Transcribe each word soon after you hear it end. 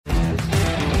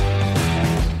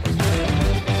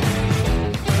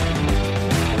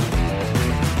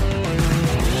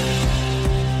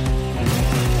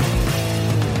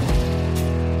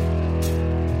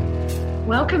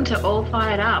Welcome to All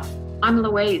Fired Up. I'm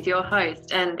Louise, your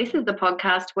host, and this is the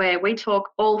podcast where we talk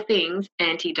all things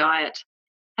anti-diet.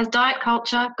 Has diet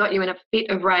culture got you in a fit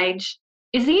of rage?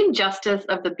 Is the injustice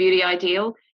of the beauty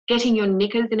ideal getting your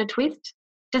knickers in a twist?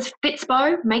 Does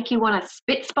Fitspo make you want to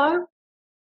spitspo?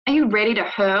 Are you ready to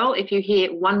hurl if you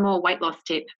hear one more weight loss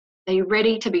tip? Are you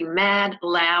ready to be mad,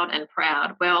 loud and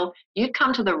proud? Well, you've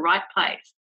come to the right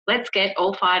place. Let's get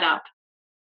all fired up.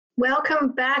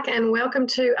 Welcome back and welcome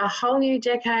to a whole new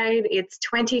decade. It's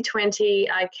 2020.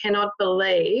 I cannot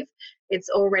believe it's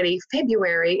already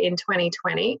February in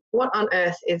 2020. What on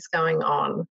earth is going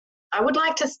on? I would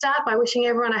like to start by wishing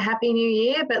everyone a happy new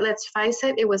year, but let's face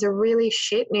it, it was a really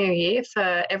shit new year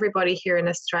for everybody here in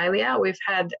Australia. We've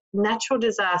had natural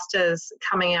disasters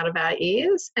coming out of our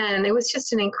ears, and it was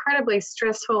just an incredibly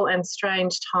stressful and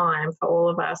strange time for all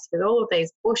of us with all of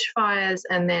these bushfires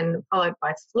and then followed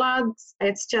by floods.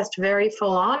 It's just very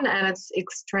full on, and it's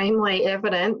extremely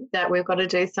evident that we've got to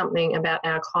do something about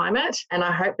our climate. And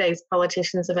I hope these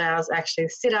politicians of ours actually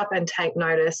sit up and take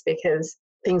notice, because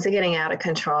things are getting out of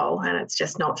control and it's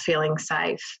just not feeling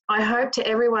safe. I hope to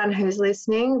everyone who's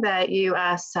listening that you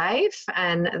are safe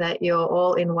and that you're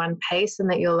all in one piece and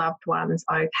that your loved one's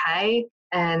okay.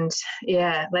 And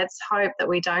yeah, let's hope that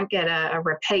we don't get a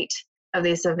repeat of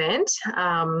this event.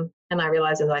 And I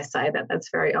realise as I say that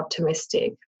that's very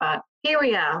optimistic, but here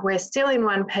we are. We're still in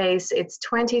one piece. It's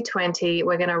 2020.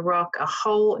 We're going to rock a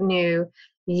whole new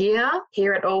year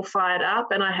here at All Fired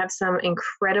Up, and I have some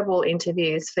incredible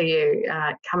interviews for you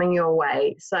coming your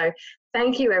way. So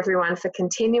thank you everyone for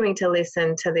continuing to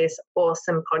listen to this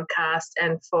awesome podcast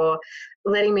and for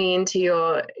letting me into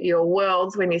your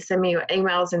worlds when you send me your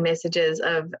emails and messages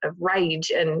of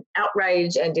rage and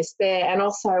outrage and despair, and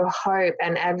also hope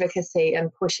and advocacy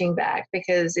and pushing back,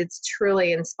 because it's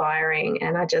truly inspiring.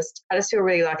 And I just feel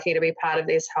really lucky to be part of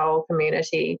this whole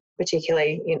community,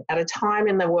 particularly at a time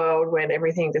in the world when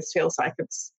everything just feels like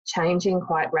it's changing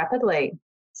quite rapidly.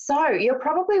 So you're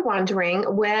probably wondering,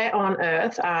 where on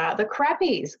earth are the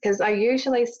crappies? Because I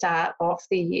usually start off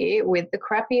the year with the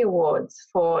crappy awards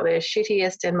for the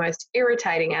shittiest and most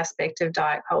irritating aspect of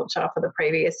diet culture for the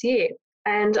previous year.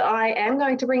 And I am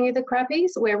going to bring you the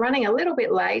crappies. We're running a little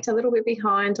bit late, a little bit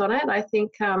behind on it. I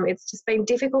think it's just been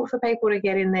difficult for people to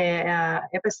get in their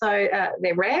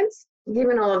their rants,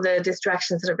 given all of the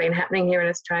distractions that have been happening here in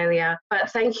Australia.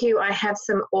 But thank you. I have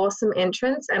some awesome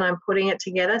entrants and I'm putting it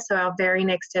together. So our very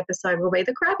next episode will be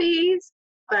the crappies.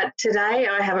 But today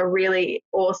I have a really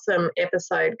awesome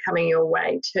episode coming your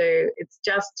way too. It's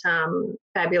just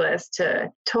fabulous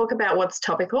to talk about what's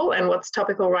topical, and what's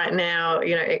topical right now,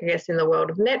 I guess in the world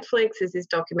of Netflix, is this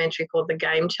documentary called The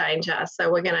Game Changer. So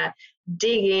we're going to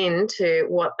dig into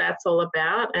what that's all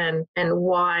about and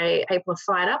why people are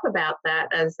fired up about that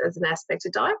as an aspect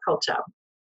of diet culture.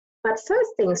 But first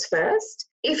things first,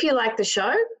 if you like the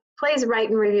show, please rate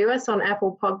and review us on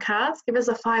Apple Podcasts. Give us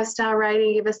a 5-star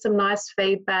rating. Give us some nice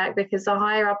feedback, because the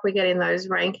higher up we get in those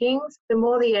rankings, the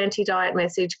more the anti-diet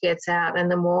message gets out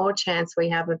and the more chance we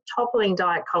have of toppling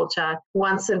diet culture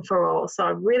once and for all. So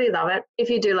I really love it if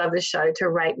you do love the show to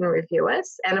rate and review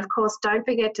us. And of course, don't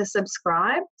forget to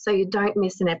subscribe so you don't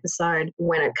miss an episode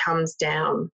when it comes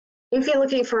down. If you're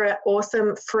looking for an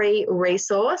awesome free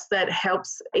resource that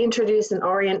helps introduce and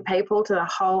orient people to the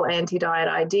whole anti-diet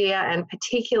idea, and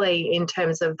particularly in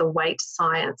terms of the weight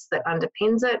science that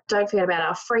underpins it, don't forget about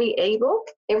our free ebook,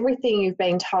 Everything You've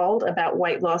Been Told About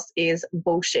Weight Loss is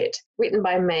Bullshit, written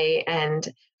by me and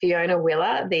Fiona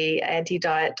Willer, the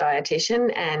anti-diet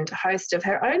dietitian and host of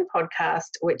her own podcast,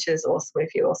 which is awesome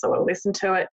if you also want to listen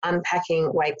to it,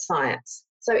 Unpacking Weight Science.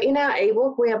 So in our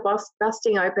ebook, we are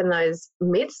busting open those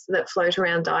myths that float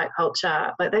around diet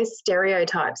culture, like those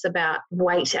stereotypes about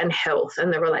weight and health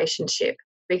and the relationship,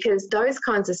 because those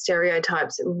kinds of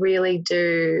stereotypes really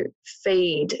do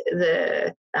feed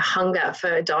the hunger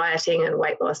for dieting and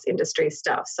weight loss industry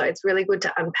stuff. So it's really good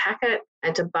to unpack it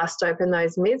and to bust open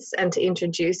those myths and to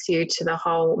introduce you to the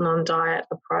whole non-diet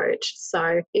approach.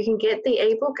 So you can get the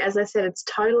ebook. As I said, it's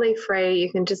totally free.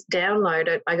 You can just download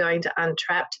it by going to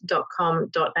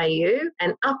untrapped.com.au,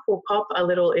 and up will pop a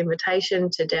little invitation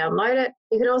to download it.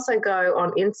 You can also go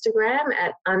on Instagram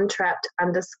at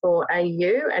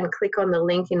untrapped_au and click on the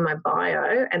link in my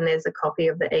bio, and there's a copy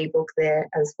of the ebook there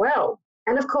as well.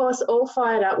 And of course, All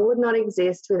Fired Up would not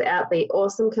exist without the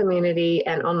awesome community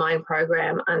and online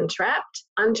program Untrapped.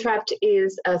 Untrapped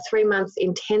is a 3-month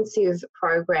intensive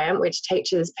program which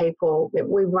teaches people that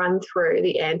we run through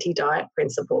the anti-diet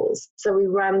principles. So we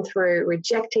run through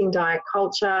rejecting diet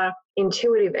culture,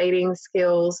 intuitive eating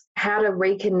skills, how to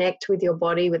reconnect with your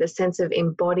body with a sense of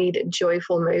embodied,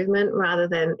 joyful movement rather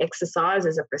than exercise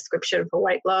as a prescription for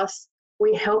weight loss.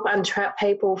 We help untrap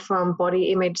people from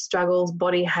body image struggles,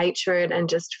 body hatred, and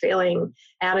just feeling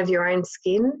out of your own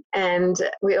skin. And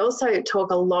we also talk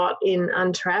a lot in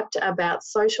Untrapped about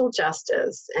social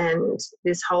justice and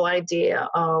this whole idea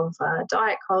of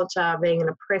diet culture being an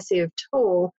oppressive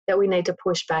tool that we need to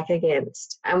push back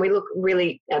against. And we look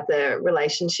really at the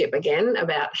relationship again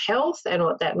about health and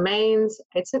what that means.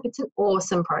 It's an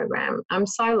awesome program. I'm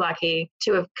so lucky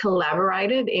to have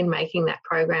collaborated in making that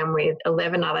program with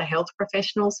 11 other health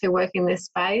professionals who work in this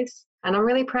space. And I'm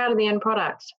really proud of the end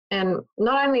product. And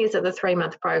not only is it the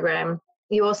 3-month program,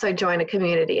 you also join a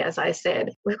community, as I said.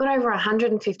 We've got over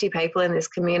 150 people in this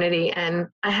community, and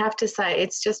I have to say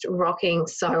it's just rocking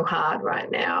so hard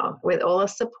right now with all the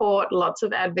support, lots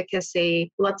of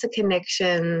advocacy, lots of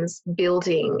connections,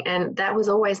 building. And that was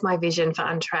always my vision for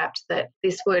Untrapped, that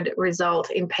this would result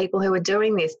in people who are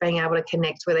doing this being able to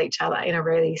connect with each other in a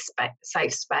really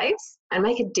safe space and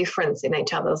make a difference in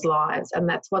each other's lives. And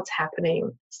that's what's happening.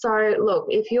 So look,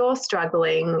 if you're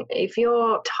struggling, if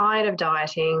you're tired of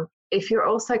dieting, if you're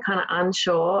also kind of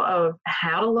unsure of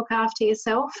how to look after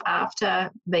yourself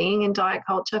after being in diet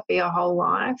culture for your whole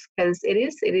life, because it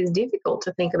is difficult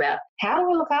to think about how do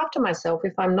I look after myself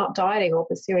if I'm not dieting or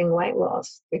pursuing weight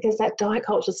loss, because that diet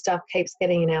culture stuff keeps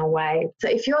getting in our way. So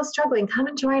if you're struggling, come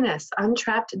and join us,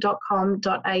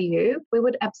 untrapped.com.au. We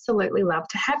would absolutely love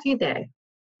to have you there.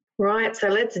 Right, so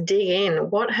let's dig in.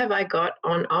 What have I got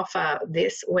on offer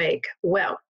this week?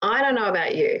 Well, I don't know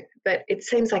about you, but it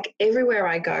seems like everywhere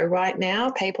I go right now,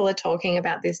 people are talking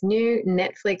about this new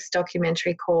Netflix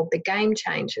documentary called The Game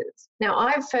Changers. Now,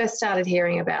 I first started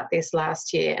hearing about this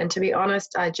last year, and to be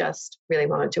honest, I just really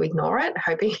wanted to ignore it,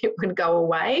 hoping it would go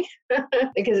away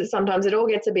because sometimes it all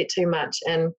gets a bit too much.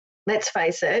 And let's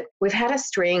face it, we've had a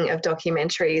string of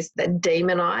documentaries that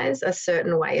demonize a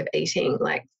certain way of eating,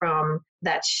 like from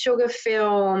that sugar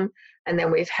film, and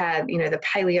then we've had, the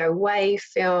Paleo Way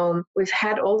film. We've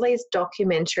had all these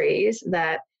documentaries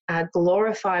that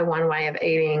glorify one way of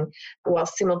eating while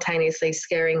simultaneously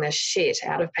scaring the shit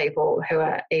out of people who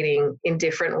are eating in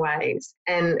different ways.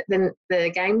 And then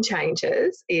The Game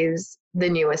Changers is the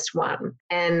newest one.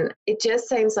 And it just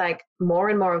seems like more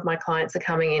and more of my clients are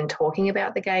coming in talking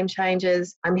about The Game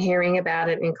Changers. I'm hearing about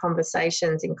it in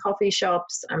conversations in coffee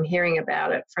shops. I'm hearing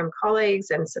about it from colleagues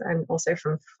and also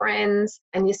from friends.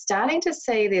 And you're starting to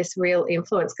see this real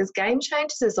influence, because Game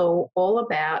Changers is all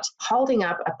about holding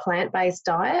up a plant-based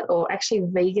diet, or actually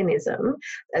veganism,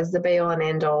 as the be-all and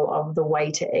end-all of the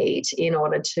way to eat in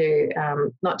order to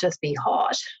not just be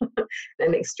hot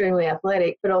and extremely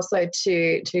athletic, but also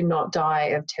to not die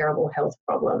of terrible health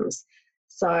problems.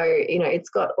 So, it's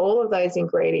got all of those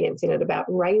ingredients in it about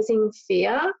raising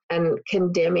fear and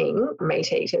condemning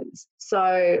meat eaters.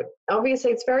 So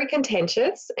obviously it's very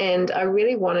contentious, and I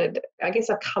really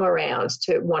I've come around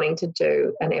to wanting to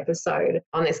do an episode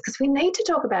on this, because we need to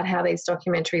talk about how these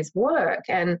documentaries work,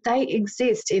 and they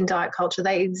exist in diet culture.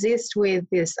 They exist with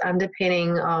this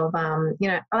underpinning of,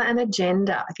 an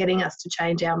agenda getting us to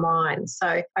change our minds.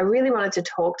 So I really wanted to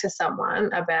talk to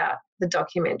someone about the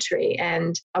documentary,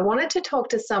 and I wanted to talk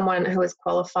to someone who is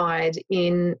qualified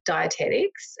in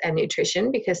dietetics and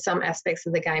nutrition, because some aspects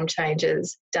of The Game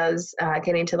Changers does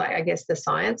get into, the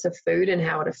science of food and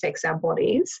how it affects our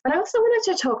bodies. But I also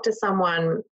wanted to talk to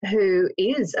someone who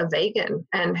is a vegan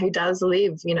and who does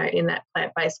live, in that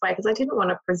plant-based way, because I didn't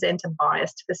want to present a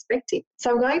biased perspective.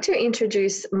 So I'm going to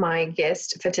introduce my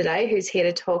guest for today, who's here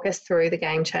to talk us through The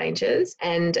Game Changers,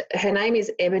 and her name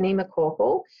is Ebony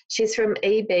McCorkell. She's from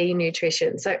EB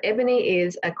Nutrition. So Ebony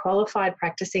is a qualified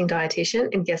practicing dietitian,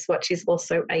 and guess what? She's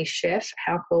also a chef.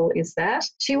 How cool is that?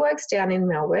 She works down in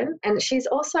Melbourne, and she's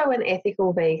also an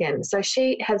ethical vegan. So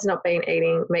she has not been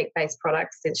eating meat-based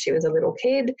products since she was a little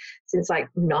kid, since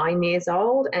 9 years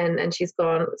old, and she's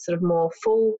gone sort of more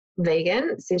full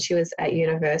vegan since she was at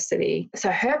university. So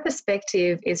her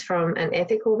perspective is from an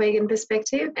ethical vegan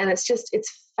perspective, and it's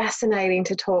fascinating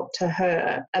to talk to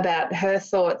her about her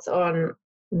thoughts on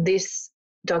this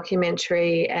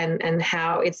documentary and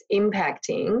how it's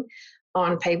impacting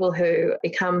on people who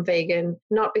become vegan,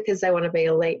 not because they want to be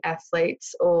elite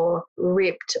athletes or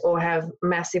ripped or have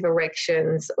massive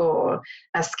erections or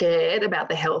are scared about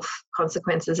the health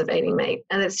consequences of eating meat.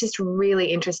 And it's just really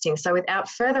interesting. So without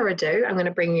further ado, I'm going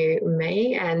to bring you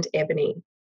me and Ebony.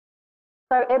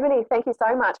 So Ebony, thank you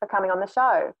so much for coming on the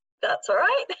show. That's all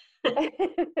right.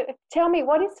 Tell me,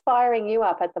 what is firing you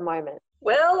up at the moment?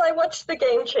 Well, I watched The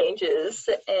Game Changers,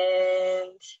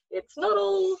 and it's not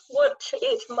all what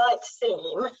it might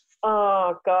seem.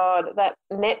 Oh, God, that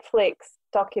Netflix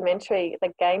documentary,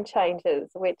 The Game Changers,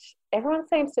 which everyone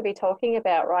seems to be talking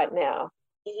about right now.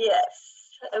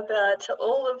 Yes. about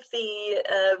all of the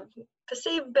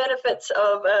perceived benefits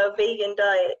of a vegan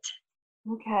diet.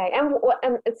 Okay,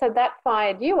 and so that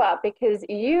fired you up because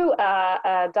you are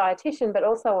a dietitian but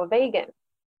also a vegan.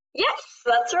 Yes,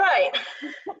 that's right.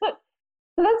 So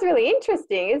that's really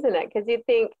interesting, isn't it? Because you'd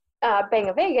think being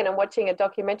a vegan and watching a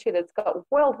documentary that's got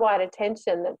worldwide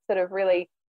attention that sort of really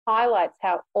highlights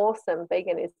how awesome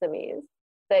veganism is,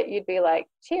 that you'd be like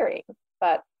cheering,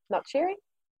 but not cheering?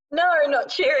 No, not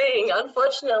cheering.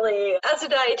 Unfortunately, as a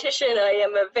dietitian, I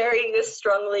am very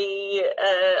strongly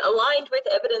aligned with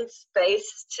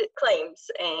evidence-based claims,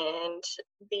 and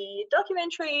the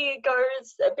documentary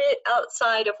goes a bit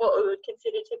outside of what we would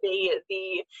consider to be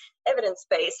the evidence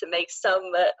base. It makes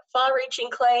some far-reaching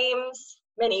claims,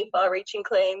 many far-reaching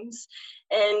claims,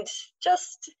 and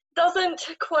just doesn't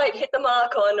quite hit the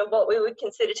mark on what we would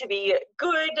consider to be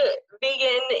good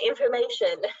vegan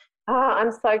information.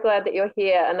 I'm so glad that you're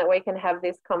here and that we can have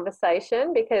this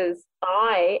conversation, because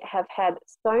I have had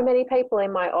so many people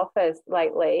in my office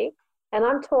lately, and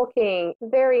I'm talking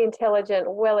very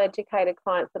intelligent, well-educated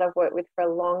clients that I've worked with for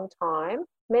a long time,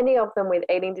 many of them with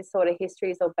eating disorder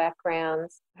histories or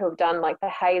backgrounds, who have done like the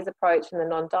HAES approach and the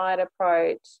non-diet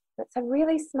approach. It's a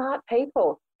really smart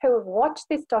people who have watched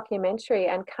this documentary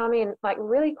and come in like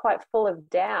really quite full of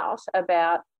doubt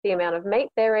about the amount of meat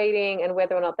they're eating and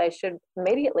whether or not they should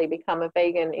immediately become a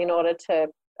vegan in order to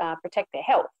protect their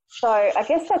health. So I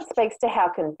guess that speaks to how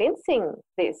convincing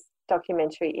this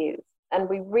documentary is. And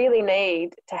we really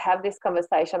need to have this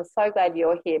conversation. I'm so glad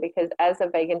you're here, because as a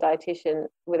vegan dietitian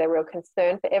with a real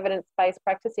concern for evidence-based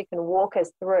practice, you can walk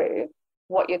us through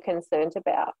what you're concerned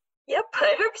about. Yep,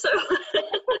 I hope so.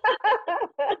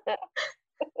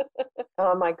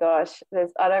 Oh my gosh,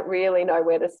 I don't really know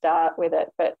where to start with it,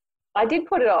 but I did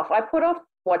put it off. I put off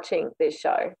watching this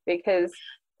show because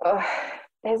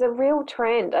there's a real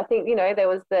trend. I think, there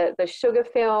was the sugar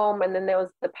film, and then there was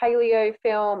the paleo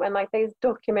film, and like these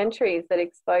documentaries that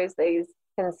expose these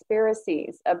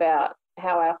conspiracies about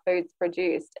how our food's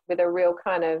produced with a real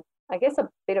kind of, I guess, a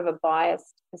bit of a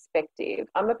biased perspective.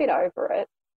 I'm a bit over it.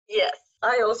 Yes,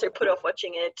 I also put off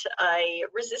watching it. I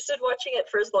resisted watching it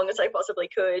for as long as I possibly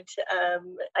could.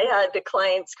 I had the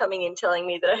clients coming in telling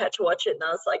me that I had to watch it, and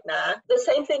I was like, nah. The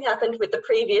same thing happened with the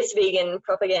previous vegan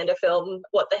propaganda film,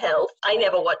 What the Hell? I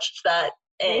never watched that,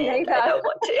 and I don't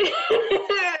want to.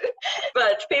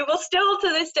 But people still to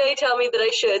this day tell me that I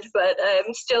should, but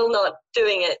I'm still not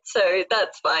doing it, so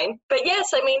that's fine. But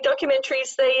yes, I mean,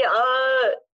 documentaries,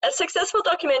 a successful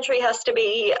documentary has to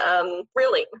be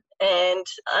thrilling. And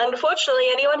unfortunately,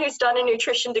 anyone who's done a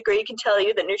nutrition degree can tell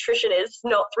you that nutrition is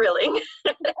not thrilling.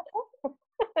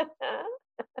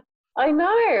 I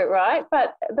know, right?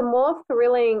 But the more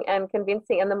thrilling and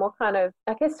convincing and the more kind of,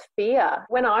 I guess, fear,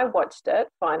 when I watched it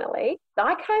finally,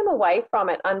 I came away from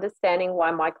it understanding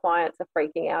why my clients are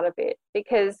freaking out a bit,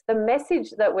 because the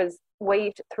message that was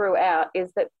weaved throughout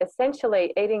is that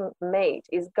essentially eating meat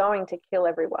is going to kill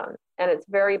everyone, and it's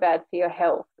very bad for your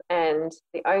health. And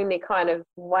the only kind of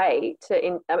way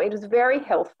it was very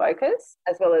health focused,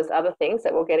 as well as other things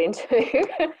that we'll get into.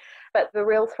 But the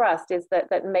real thrust is that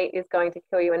meat is going to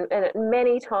kill you. And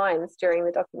many times during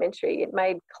the documentary, it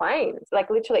made claims. Like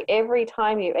literally every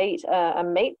time you eat a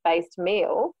meat-based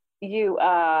meal, you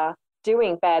are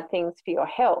doing bad things for your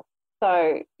health.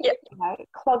 So, yep.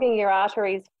 Clogging your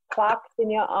arteries, plaques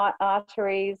in your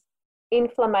arteries,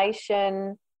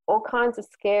 inflammation, all kinds of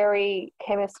scary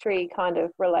chemistry kind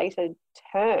of related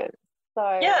terms.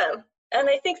 So yeah. And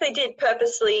I think they did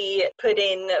purposely put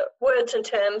in words and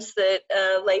terms that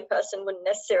a layperson wouldn't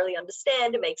necessarily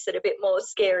understand. It makes it a bit more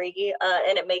scary,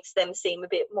 and it makes them seem a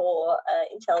bit more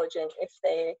intelligent if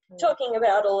they're talking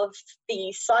about all of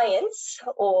the science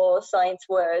or science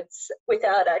words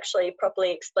without actually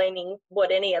properly explaining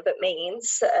what any of it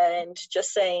means, and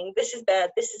just saying this is bad,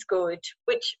 this is good,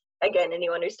 which again,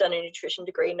 anyone who's done a nutrition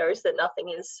degree knows that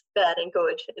nothing is bad and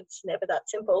good. It's never that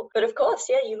simple. But of course,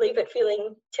 yeah, you leave it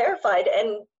feeling terrified,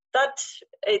 and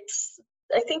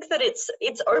I think that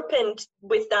it's opened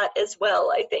with that as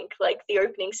well. I think like the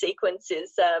opening sequence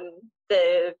is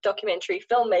the documentary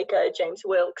filmmaker James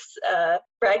Wilkes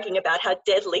bragging about how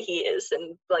deadly he is,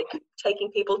 and like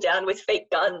taking people down with fake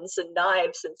guns and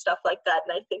knives and stuff like that.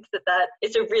 And I think that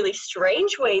is a really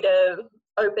strange way to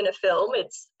open a film.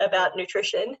 It's about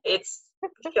nutrition. It's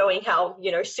showing how,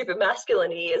 super masculine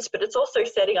he is, but it's also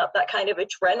setting up that kind of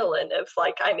adrenaline of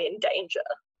like, I'm in danger.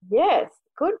 Yes,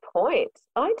 good point.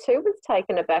 I too was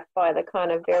taken aback by the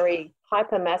kind of very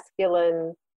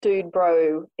hyper-masculine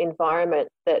dude-bro environment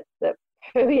that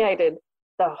permeated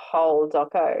the whole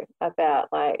doco about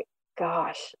like,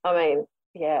 gosh, I mean,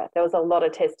 yeah, there was a lot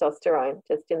of testosterone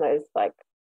just in those, like,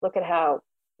 look at how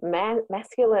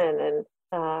masculine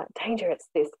and dangerous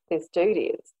this dude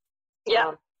is.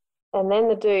 Yeah. And then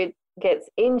the dude gets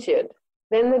injured.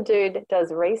 Then the dude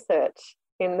does research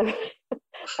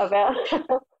about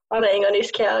laying on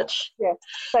his couch. Yeah.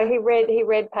 So he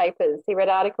read papers. He read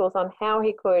articles on how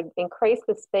he could increase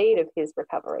the speed of his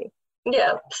recovery.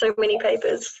 Yeah, so many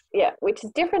papers. Yeah, which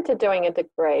is different to doing a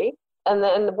degree. And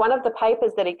then one of the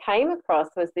papers that he came across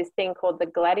was this thing called the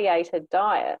gladiator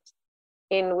diet,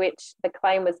 in which the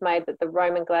claim was made that the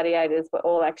Roman gladiators were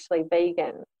all actually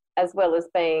vegan, as well as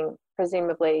being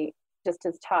presumably just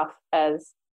as tough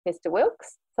as Mr.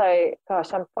 Wilkes. So,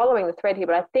 gosh, I'm following the thread here,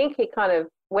 but I think he kind of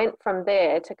went from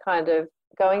there to kind of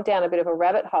going down a bit of a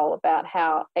rabbit hole about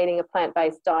how eating a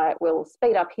plant-based diet will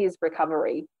speed up his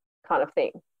recovery kind of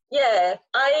thing. Yeah,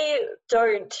 I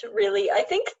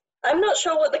think I'm not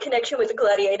sure what the connection with the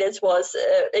gladiators was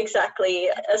exactly,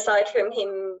 aside from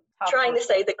him trying to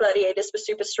say that gladiators were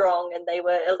super strong and they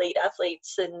were elite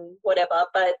athletes and whatever,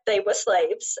 but they were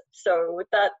slaves. So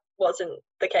that wasn't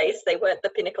the case. They weren't the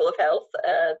pinnacle of health.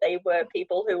 They were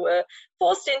people who were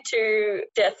forced into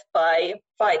death by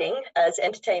fighting as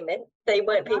entertainment. They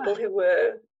weren't people who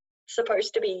were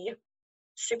supposed to be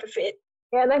super fit.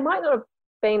 Yeah, they might not have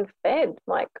been fed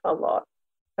like a lot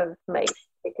of meat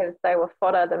because they were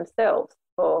fodder themselves.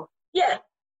 Yeah,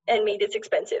 and meat is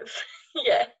expensive.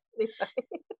 Yeah.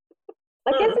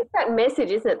 I guess it's that message,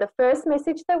 isn't it? The first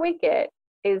message that we get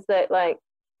is that, like,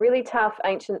 really tough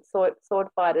ancient sword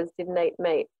fighters didn't eat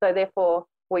meat, so therefore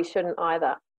we shouldn't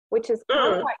either, which is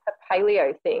kind of like the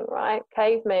paleo thing, right?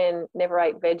 Cavemen never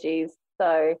ate veggies,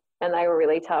 and they were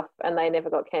really tough and they never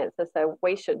got cancer, so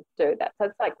we should do that. So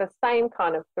it's like the same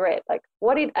kind of threat. Like,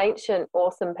 what did ancient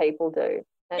awesome people do?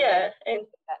 And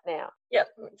that now. Yeah,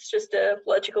 it's just a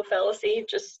logical fallacy,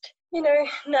 just,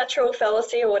 natural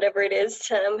fallacy or whatever it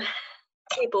is.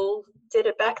 People did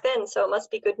it back then, so it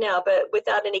must be good now, but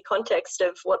without any context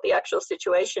of what the actual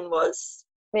situation was.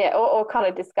 Yeah, or kind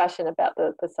of discussion about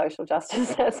the social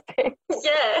justice aspect.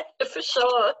 Yeah, for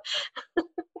sure.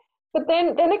 But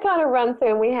then it kind of runs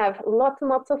through, and we have lots and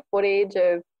lots of footage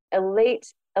of elite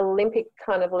Olympic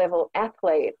kind of level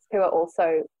athletes who are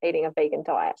also eating a vegan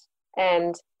diet.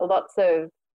 And lots of,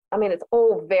 it's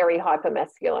all very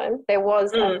hyper-masculine. There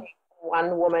was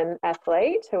one woman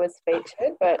athlete who was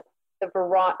featured, but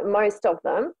most of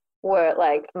them were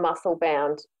like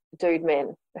muscle-bound dude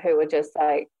men who were just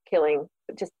like killing,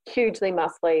 just hugely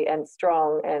muscly and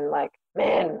strong and like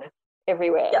men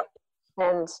everywhere. Yep.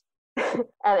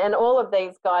 And all of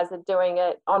these guys are doing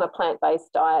it on a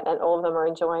plant-based diet, and all of them are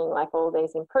enjoying like all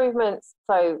these improvements.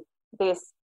 So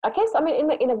this, I guess,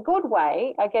 in a good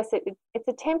way, I guess it's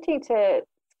attempting to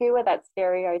skewer that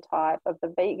stereotype of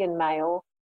the vegan male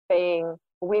being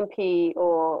wimpy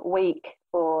or weak,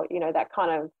 or that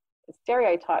kind of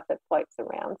stereotype that floats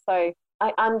around. So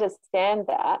I understand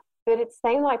that, but it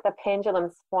seemed like the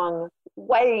pendulum swung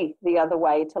way the other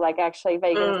way to like actually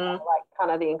vegans are like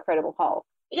kind of the Incredible Hulk.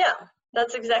 Yeah,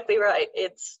 that's exactly right.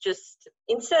 It's just,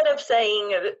 instead of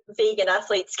saying vegan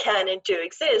athletes can and do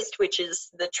exist, which is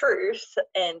the truth,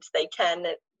 and they can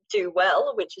do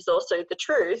well, which is also the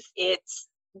truth, it's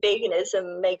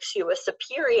veganism makes you a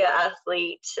superior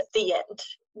athlete, the end,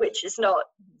 which is not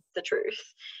the truth.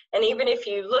 And even if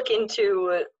you look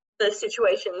into the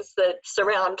situations that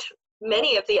surround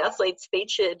many of the athletes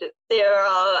featured, there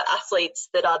are athletes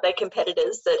that are their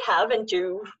competitors that have and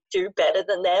do better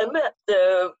than them.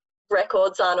 The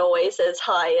records aren't always as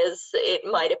high as it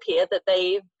might appear that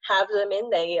they have them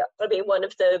in. One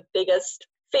of the biggest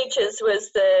features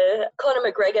was the Conor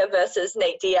McGregor versus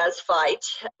Nate Diaz fight,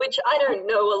 which I don't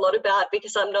know a lot about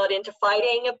because I'm not into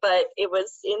fighting, but it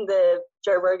was in the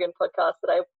Joe Rogan podcast that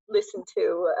I listened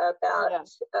to about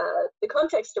the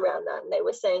context around that. And they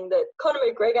were saying that Conor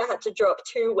McGregor had to drop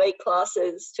 2 weight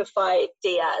classes to fight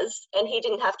Diaz, and he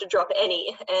didn't have to drop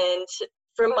any. And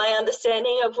from my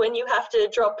understanding of when you have to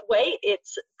drop weight,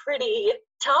 it's pretty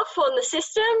tough on the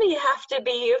system. You have to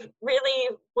be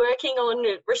really working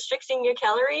on restricting your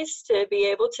calories to be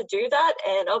able to do that.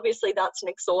 And obviously that's an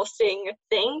exhausting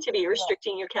thing, to be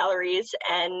restricting your calories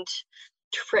and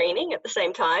training at the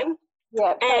same time.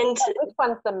 Yeah. And which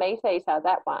one's the meat eater?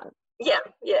 That one? Yeah.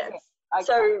 Okay.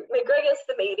 So McGregor's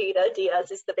the meat eater,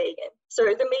 Diaz is the vegan. So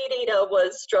the meat eater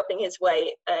was dropping his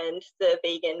weight and the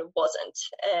vegan wasn't.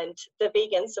 And the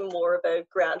vegan's more of a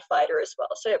ground fighter as well.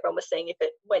 So everyone was saying if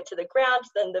it went to the ground,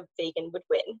 then the vegan would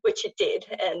win, which it did.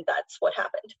 And that's what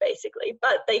happened, basically.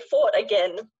 But they fought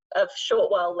again a short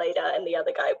while later, and the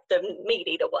other guy, the meat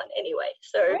eater, won anyway.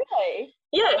 So really?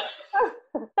 Yeah.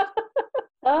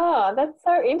 Oh, that's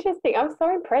so interesting. I'm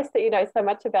so impressed that you know so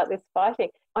much about this fighting.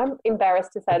 I'm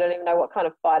embarrassed to say I don't even know what kind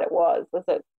of fight it was. Was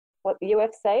it what, the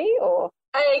UFC or?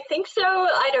 I think so.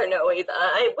 I don't know either.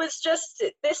 It was just,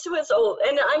 this was all,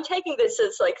 and I'm taking this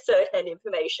as like third-hand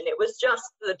information. It was just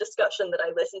the discussion that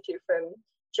I listened to from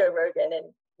Joe Rogan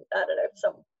and I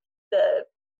don't know,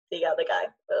 the other guy.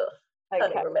 Ugh,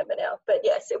 can't even remember now. But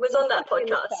yes, it was on that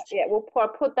podcast. Yeah, we'll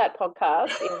put that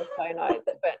podcast in the show notes.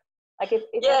 But like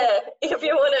if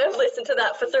you want to listen to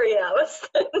that for 3 hours.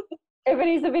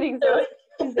 Everybody's a bit exhausted.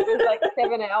 It was like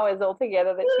 7 hours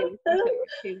altogether that she listened to.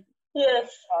 She's,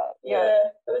 yes.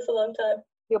 It was a long time.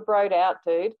 You're broed out,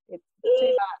 dude. It's too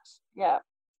much. Yeah.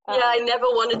 I never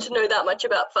wanted to know that much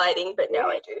about fighting, but now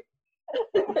I do.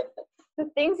 The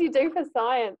things you do for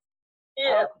science.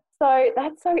 Yeah. So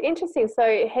that's so interesting.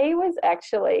 So he was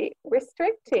actually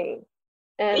restricting.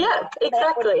 And yeah,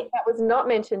 exactly. That was not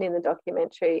mentioned in the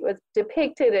documentary. It was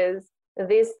depicted as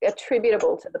this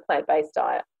attributable to the plant-based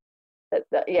diet.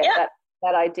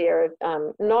 That idea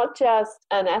of not just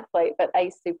an athlete, but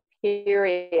a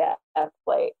superior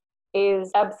athlete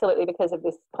is absolutely because of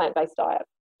this plant-based diet.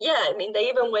 Yeah, I mean, they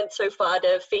even went so far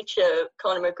to feature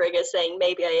Conor McGregor saying,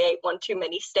 maybe I ate one too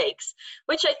many steaks,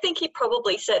 which I think he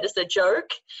probably said as a joke,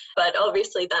 but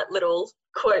obviously that little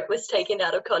quote was taken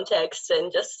out of context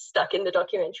and just stuck in the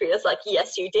documentary as like,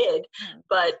 yes, you did.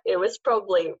 But it was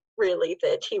probably really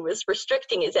that he was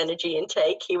restricting his energy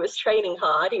intake, he was training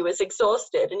hard, he was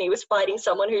exhausted, and he was fighting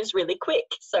someone who's really quick.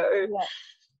 So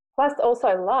plus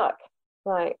also luck.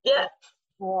 Like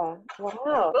wow.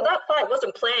 Well, that fight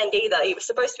wasn't planned either. He was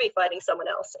supposed to be fighting someone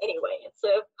else anyway.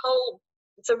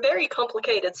 It's a very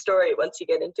complicated story once you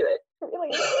get into it.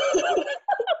 Really?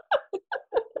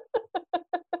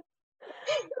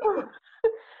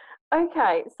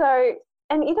 Okay, so,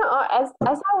 and you know, as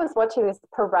I was watching this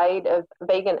parade of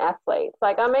vegan athletes,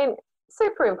 like, I mean,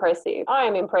 super impressive. I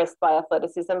am impressed by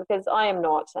athleticism because I am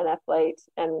not an athlete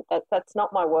and that's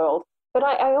not my world. But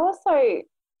I also,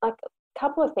 like, a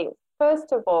couple of things.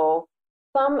 First of all,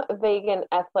 some vegan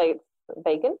athletes,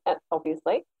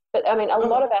 obviously, but I mean, a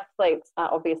lot of athletes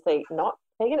are obviously not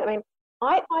vegan. I mean,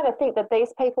 I kind of think that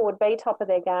these people would be top of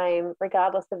their game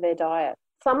regardless of their diet.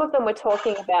 Some of them were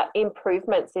talking about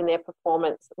improvements in their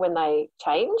performance when they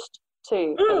changed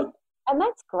to, and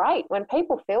that's great. When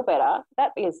people feel better,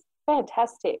 that is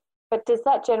fantastic. But does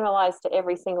that generalize to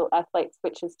every single athlete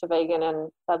switches to vegan and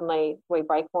suddenly we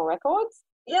break more records?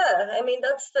 Yeah, I mean,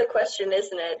 that's the question,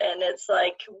 isn't it? And it's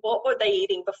like, what were they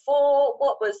eating before?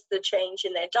 What was the change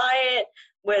in their diet?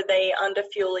 Were they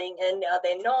underfueling and now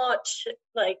they're not?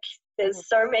 Like, there's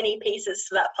so many pieces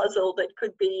to that puzzle that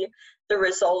could be the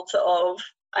result of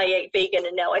I ate vegan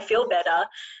and now I feel better,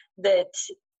 that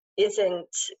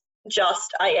isn't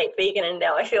just I ate vegan and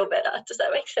now I feel better. Does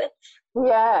that make sense?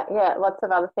 Yeah, lots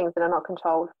of other things that are not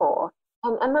controlled for.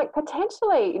 And like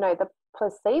potentially, you know, the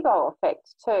placebo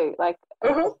effect too. Like,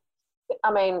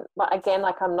 I mean, again,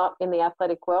 like I'm not in the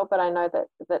athletic world, but I know that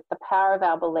the power of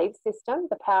our belief system,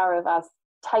 the power of us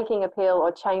taking a pill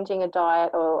or changing a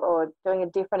diet or doing a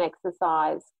different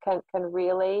exercise can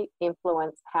really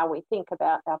influence how we think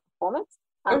about our performance.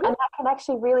 And that can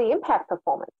actually really impact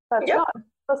performance. So it's not,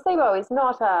 placebo is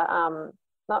not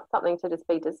not something to just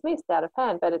be dismissed out of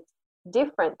hand, but it's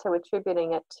different to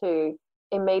attributing it to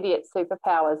immediate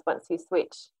superpowers once you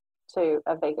switch to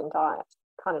a vegan diet.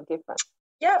 Kind of different.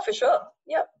 Yeah, for sure.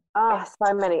 Yep. Oh,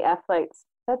 so many athletes.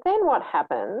 But then what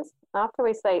happens after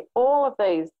we see all of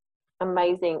these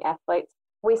amazing athletes?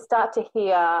 We start to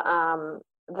hear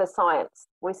the science.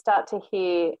 We start to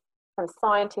hear from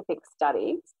scientific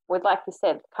studies with, like you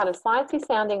said, kind of sciencey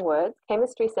sounding words,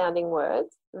 chemistry sounding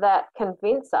words that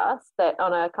convince us that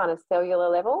on a kind of cellular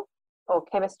level or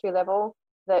chemistry level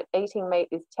that eating meat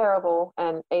is terrible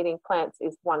and eating plants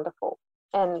is wonderful.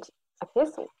 And I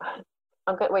guess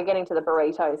we're getting to the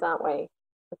burritos, aren't we?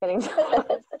 We're getting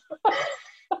to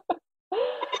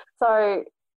so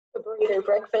the burrito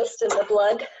breakfast and the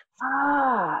blood.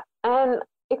 And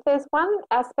if there's one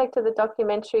aspect of the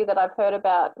documentary that I've heard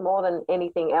about more than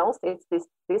anything else, it's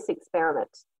this experiment.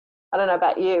 I don't know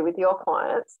about you with your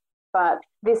clients, but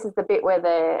this is the bit where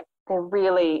they're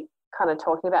really kind of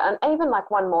talking about, and even like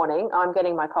one morning I'm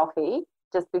getting my coffee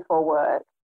just before work,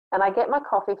 and I get my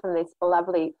coffee from this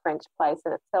lovely French place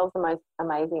and it sells the most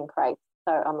amazing crepes.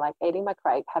 So I'm like eating my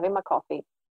crepe, having my coffee,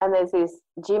 and there's this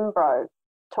gym bro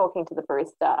talking to the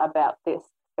barista about this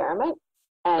experiment.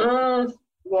 And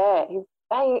he's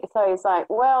saying, so he's like,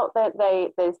 well,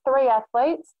 there's 3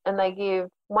 athletes and they give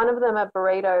one of them a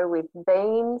burrito with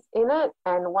beans in it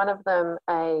and one of them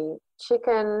a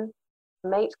chicken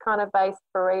meat kind of based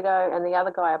burrito and the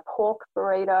other guy a pork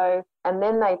burrito, and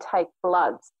then they take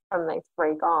bloods from these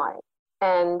three guys.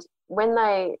 And when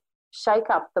they shake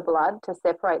up the blood to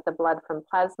separate the blood from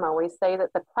plasma, we see that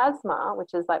the plasma,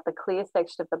 which is like the clear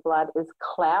section of the blood, is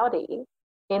cloudy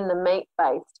in the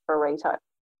meat-based burrito.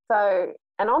 So,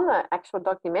 and on the actual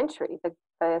documentary,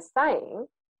 they're saying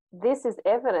this is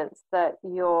evidence that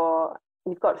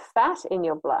you've got fat in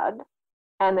your blood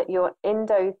and that your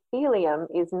endothelium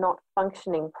is not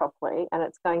functioning properly, and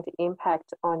it's going to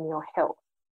impact on your health,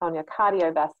 on your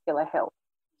cardiovascular health.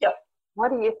 Yep. What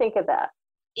do you think of that?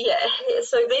 Yeah,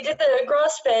 so they did the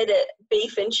grass-fed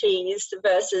beef and cheese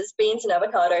versus beans and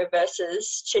avocado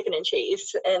versus chicken and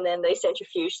cheese, and then they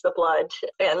centrifuged the blood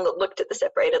and looked at the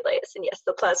separated layers. And yes,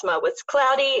 the plasma was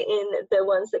cloudy in the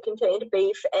ones that contained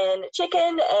beef and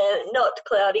chicken, and not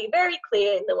cloudy, very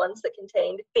clear in the ones that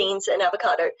contained beans and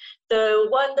avocado. The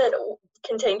one that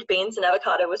contained beans and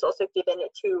avocado was also given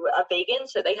to a vegan,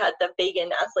 so they had the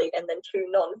vegan athlete and then two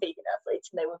non-vegan athletes,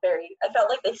 and they were I felt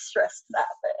like they stressed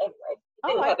that, but anyway.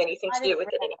 Didn't have anything to do with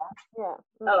it anymore. Yeah.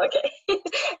 Oh, okay.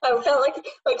 I felt like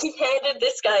he handed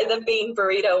this guy the bean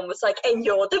burrito and was like, and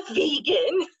you're the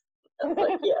vegan. I was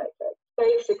like, yeah, okay.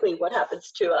 Basically what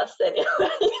happens to us anyway.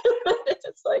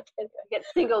 It's like, anyway. Get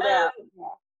singled out.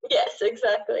 Yes,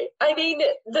 exactly. I mean,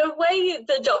 the way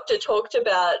the doctor talked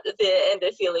about the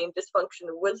endothelium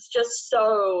dysfunction was just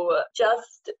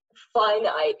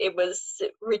finite. It was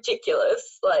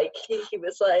ridiculous. Like, he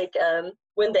was like,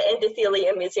 when the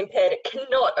endothelium is impaired, it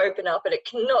cannot open up and it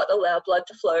cannot allow blood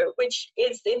to flow, which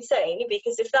is insane,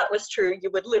 because if that was true, you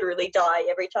would literally die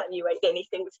every time you ate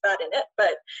anything with fat in it.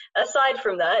 But aside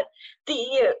from that,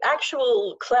 the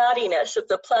actual cloudiness of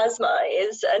the plasma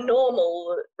is a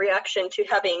normal reaction to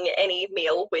having any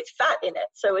meal with fat in it.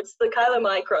 So it's the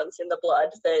chylomicrons in the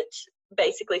blood that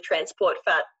basically transport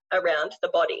fat around the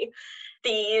body.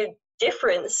 The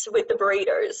difference with the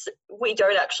burritos, we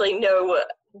don't actually know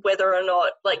whether or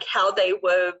not, like, how they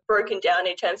were broken down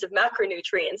in terms of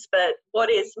macronutrients, but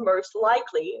what is most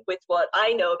likely with what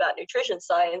I know about nutrition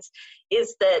science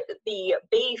is that the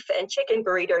beef and chicken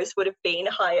burritos would have been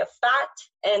higher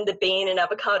fat and the bean and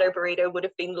avocado burrito would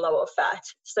have been lower fat.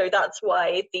 So that's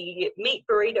why the meat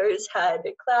burritos had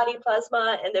cloudy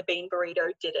plasma and the bean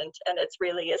burrito didn't, and it's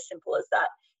really as simple as that.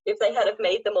 If they had have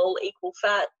made them all equal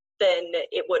fat, then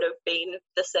it would have been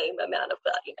the same amount of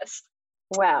cloudiness.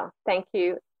 Wow, thank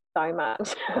you so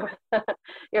much.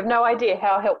 You have no idea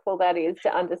how helpful that is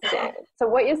to understand. So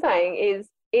what you're saying is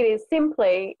it is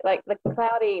simply like the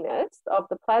cloudiness of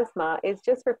the plasma is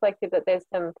just reflective that there's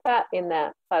some fat in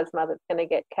that plasma that's going to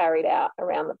get carried out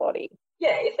around the body.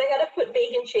 Yeah, if they had to put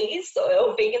vegan cheese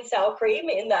or vegan sour cream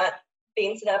in that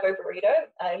beans and avo burrito,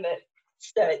 I'm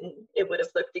certain it would have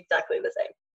looked exactly the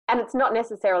same. And it's not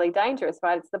necessarily dangerous,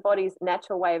 right? It's the body's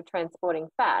natural way of transporting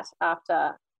fat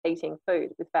after eating food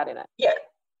with fat in it. Yeah.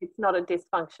 It's not a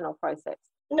dysfunctional process.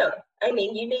 No, I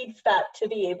mean, you need fat to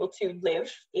be able to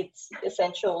live. It's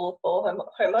essential for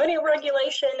hormonal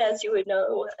regulation, as you would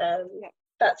know.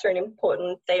 Fats are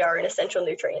they are an essential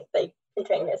nutrient. They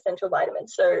contain essential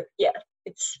vitamins. So yeah,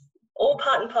 it's all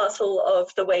part and parcel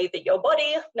of the way that your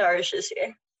body nourishes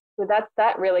you. So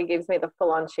that really gives me the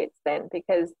full-on shits then,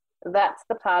 because that's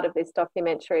the part of this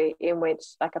documentary in which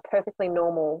like a perfectly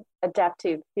normal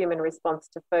adaptive human response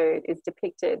to food is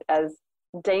depicted as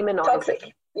demonizing.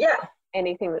 Toxic. Yeah.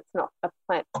 Anything that's not a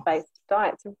plant-based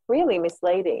diet. It's really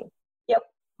misleading. Yep.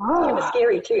 It was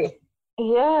scary too.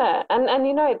 Yeah, and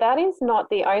you know, that is not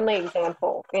the only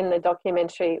example in the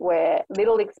documentary where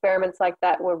little experiments like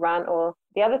that were run, or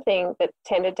the other thing that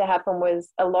tended to happen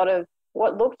was a lot of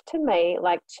what looked to me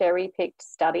like cherry-picked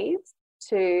studies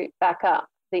to back up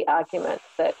the argument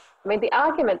the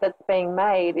argument that's being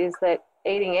made is that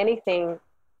eating anything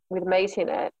with meat in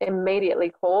it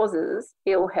immediately causes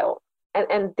ill health.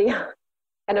 And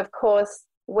of course,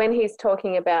 when he's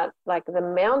talking about like the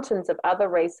mountains of other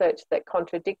research that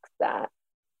contradicts that,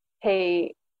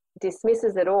 he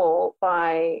dismisses it all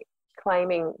by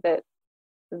claiming that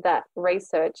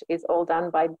research is all done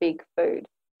by big food.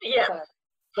 Yeah. So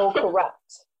it's all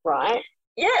corrupt, right?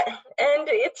 Yeah, and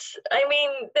there's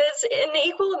an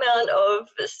equal amount of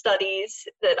studies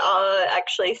that are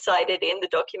actually cited in the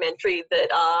documentary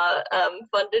that are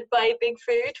funded by big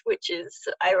food, which is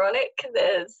ironic.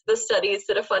 There's the studies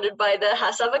that are funded by the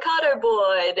HAES Avocado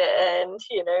Board and,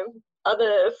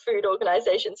 other food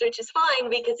organizations, which is fine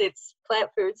because it's plant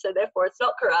food, so therefore it's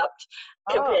not corrupt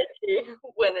compared to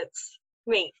when it's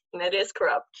meat and it is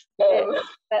corrupt.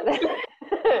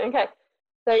 Okay.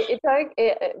 So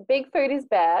big food is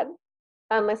bad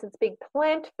unless it's big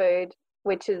plant food,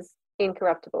 which is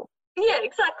incorruptible. Yeah,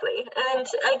 exactly. And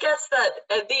I guess that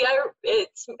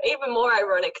it's even more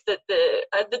ironic that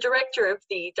the director of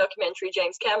the documentary,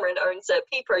 James Cameron, owns a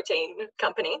pea protein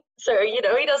company. So, you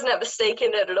know, he doesn't have a stake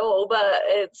in it at all. But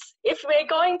it's, if we're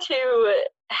going to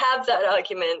have that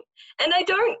argument, and I'm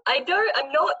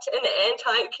not an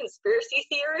anti-conspiracy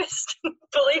theorist,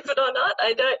 believe it or not.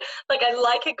 I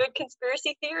like a good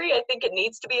conspiracy theory. I think it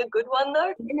needs to be a good one,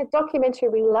 though. In a documentary,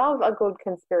 we love a good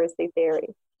conspiracy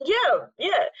theory. Yeah.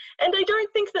 And I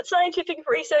don't think that scientific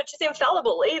research is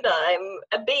infallible either.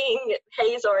 I'm being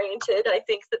HAES oriented. I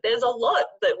think that there's a lot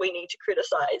that we need to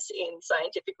criticize in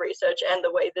scientific research and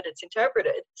the way that it's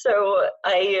interpreted. So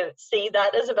I see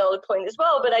that as a valid point as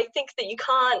well, but I think that you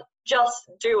can't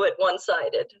just do it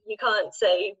one-sided. You can't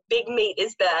say big meat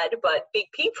is bad, but big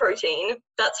pea protein,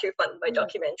 that's who funded my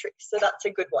documentary. So that's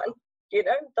a good one. You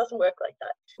know, it doesn't work like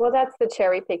that. Well, that's the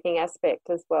cherry picking aspect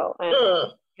as well. And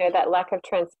you know, that lack of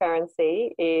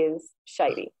transparency is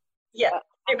shady. Yeah,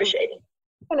 super shady.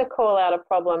 If you're going to call out a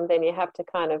problem, then you have to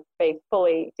kind of be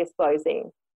fully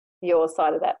disclosing your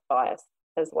side of that bias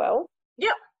as well.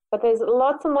 Yeah. But there's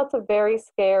lots and lots of very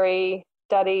scary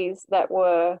studies that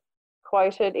were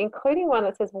quoted, including one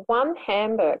that says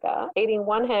eating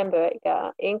one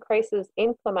hamburger increases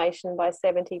inflammation by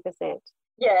 70%.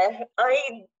 Yeah,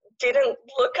 I didn't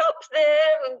look up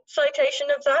the citation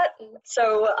of that,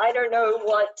 so I don't know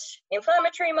what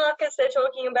inflammatory markers they're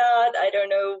talking about. I don't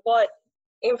know what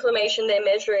inflammation they're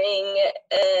measuring.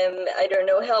 I don't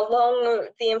know how long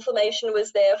the inflammation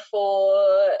was there for.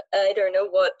 I don't know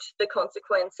what the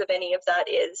consequence of any of that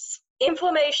is.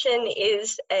 Inflammation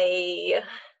is a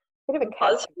bit of a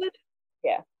buzzword.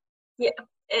 Yeah.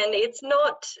 And it's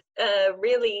not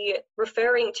really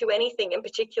referring to anything in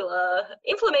particular.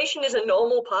 Inflammation is a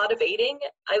normal part of eating.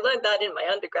 I learned that in my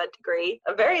undergrad degree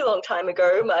a very long time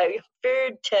ago. My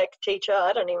food tech teacher,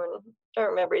 I don't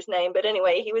remember his name, but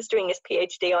anyway, he was doing his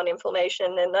PhD on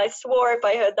inflammation, and I swore if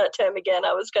I heard that term again,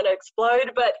 I was going to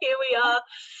explode, but here we are.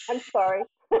 I'm sorry.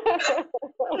 No,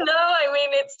 I mean,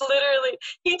 it's literally,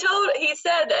 he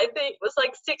said, I think it was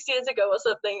like 6 years ago or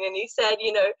something, and he said,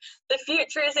 you know, the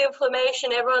future is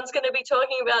inflammation, everyone's going to be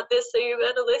talking about this, so you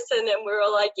better listen. And we were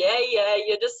all like, yeah,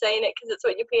 you're just saying it because it's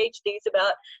what your PhD's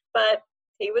about. But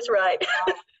he was right.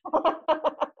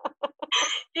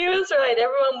 He was right.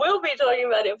 Everyone will be talking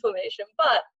about inflammation,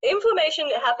 but inflammation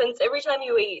happens every time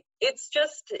you eat. It's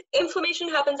just, inflammation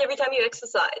happens every time you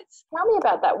exercise. Tell me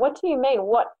about that. What do you mean?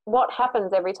 What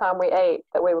happens every time we eat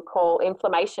that we would call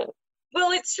inflammation?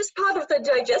 Well, it's just part of the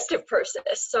digestive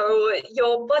process. So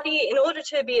your body, in order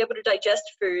to be able to digest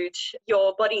food,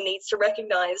 your body needs to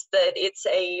recognize that it's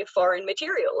a foreign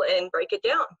material and break it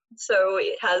down. So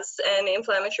it has an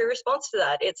inflammatory response to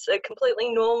that. It's a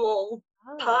completely normal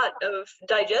part of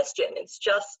digestion. It's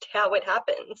just how it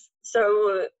happens.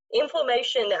 So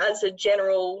inflammation as a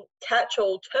general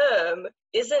catch-all term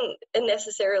isn't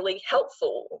necessarily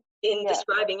helpful in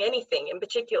describing anything in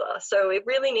particular. So it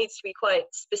really needs to be quite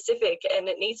specific, and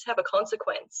it needs to have a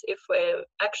consequence if we're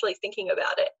actually thinking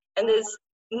about it. And there's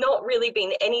not really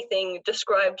been anything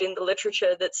described in the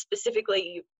literature that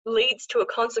specifically leads to a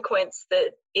consequence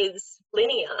that is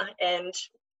linear and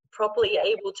properly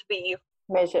able to be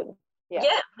measured.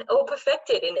 Yeah, or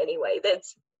perfected in any way.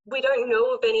 We don't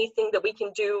know of anything that we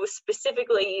can do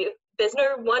specifically. There's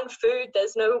no one food,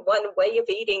 there's no one way of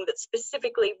eating that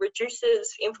specifically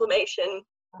reduces inflammation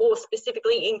or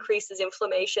specifically increases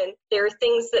inflammation. There are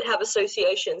things that have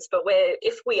associations, but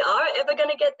if we are ever going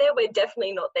to get there, we're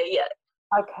definitely not there yet.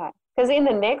 Okay, because in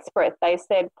the next breath, they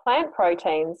said plant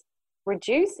proteins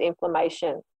reduce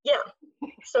inflammation. Yeah,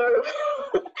 so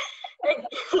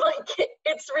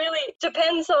it's really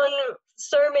depends on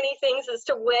so many things as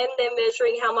to when they're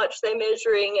measuring, how much they're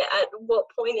measuring, at what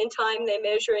point in time they're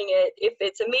measuring it, if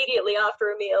it's immediately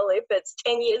after a meal, if it's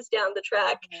 10 years down the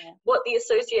track, what the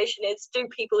association is. Do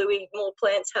people who eat more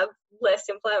plants have less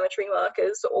inflammatory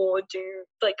markers, or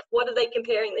what are they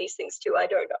comparing these things to? I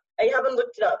don't know. I haven't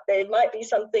looked it up. There might be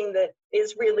something that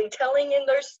is really telling in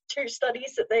those two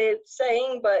studies that they're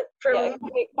saying, but probably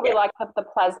like the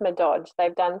plasma dodge.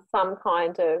 They've done some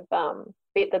kind of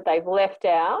bit that they've left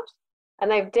out. And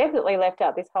they've definitely left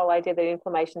out this whole idea that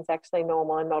inflammation is actually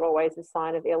normal and not always a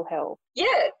sign of ill health.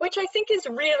 Yeah, which I think is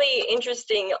really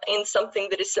interesting in something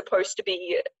that is supposed to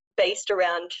be based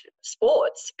around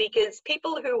sports, because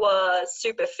people who are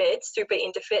super fit, super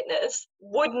into fitness,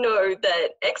 would know that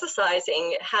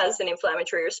exercising has an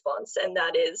inflammatory response, and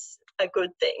that is a good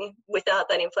thing. Without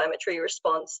that inflammatory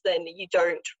response, then you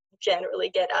don't generally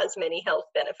get as many health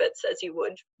benefits as you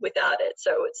would without it.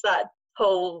 So it's that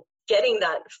whole getting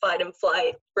that fight and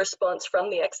flight response from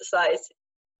the exercise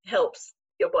helps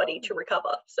your body to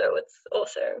recover. So it's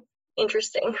also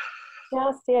interesting.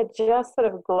 Just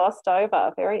sort of glossed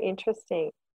over. Very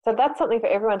interesting. So that's something for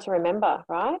everyone to remember,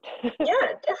 right?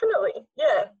 Yeah, definitely.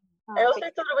 Yeah. I also thought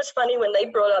it was funny when they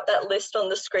brought up that list on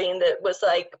the screen that was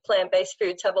like plant-based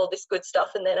foods have all this good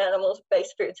stuff and then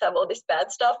animal-based foods have all this bad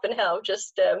stuff, and how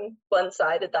just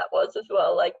one-sided that was as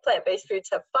well. Like plant-based foods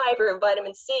have fiber and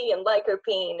vitamin C and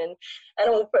lycopene, and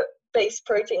animal-based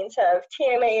proteins have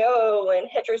TMAO and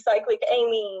heterocyclic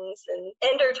amines and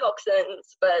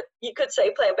endotoxins. But you could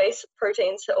say plant-based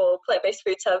proteins or plant-based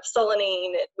foods have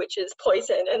solanine, which is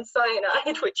poison, and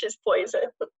cyanide, which is poison,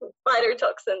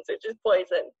 phytotoxins, which is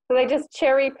poison. So they just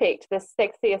cherry-picked the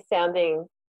sexiest sounding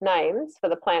names for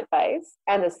the plant-based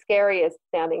and the scariest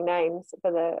sounding names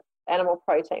for the animal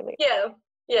protein. Yeah,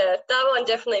 that one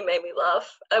definitely made me laugh.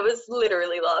 I was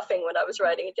literally laughing when I was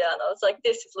writing it down. I was like,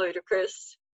 this is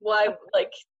ludicrous. Why,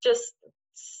 like, just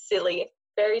silly,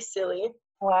 very silly.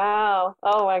 Wow.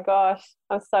 Oh my gosh.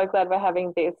 I'm so glad we're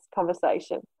having this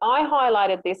conversation. I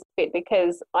highlighted this bit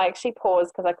because I actually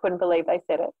paused because I couldn't believe they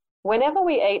said it. Whenever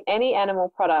we eat any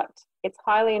animal product, it's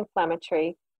highly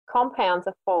inflammatory. Compounds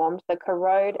are formed that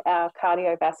corrode our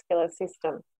cardiovascular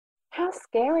system. How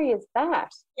scary is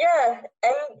that? Yeah,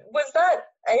 and was that,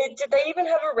 did they even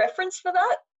have a reference for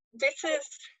that? This is...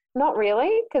 Not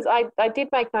really, because I did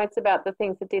make notes about the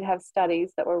things that did have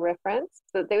studies that were referenced.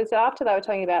 But there was after they were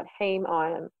talking about heme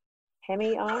iron.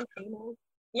 Heme iron?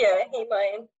 Yeah, heme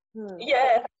iron.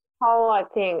 Yeah. Whole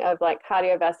thing of like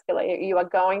cardiovascular, you are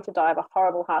going to die of a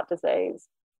horrible heart disease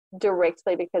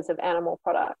directly because of animal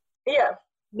products. Yeah.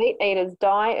 Meat eaters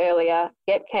die earlier,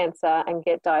 get cancer, and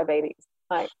get diabetes.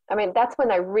 Like, I mean, that's when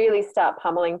they really start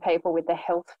pummeling people with the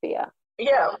health fear.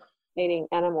 Yeah. Eating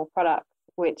animal products,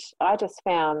 which I just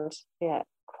found,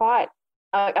 quite,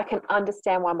 I can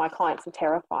understand why my clients are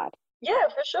terrified. Yeah,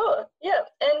 for sure. Yeah.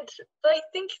 And I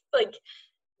think like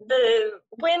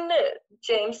when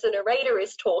James, the narrator,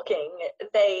 is talking,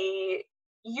 they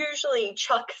usually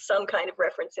chuck some kind of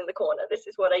reference in the corner. This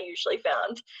is what I usually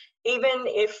found. Even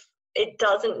if it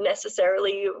doesn't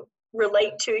necessarily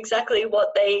relate to exactly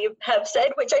what they have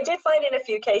said, which I did find in a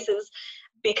few cases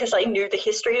because I knew the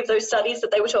history of those studies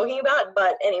that they were talking about.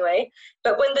 But anyway,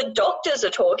 but when the doctors are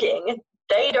talking,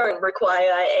 they don't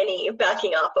require any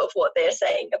backing up of what they're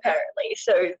saying, apparently.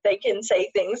 So they can say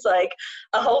things like,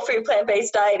 a whole food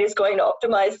plant-based diet is going to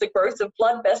optimize the growth of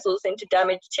blood vessels into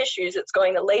damaged tissues. It's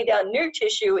going to lay down new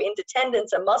tissue into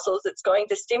tendons and muscles. It's going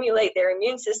to stimulate their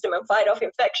immune system and fight off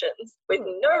infections, with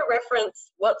no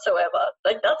reference whatsoever.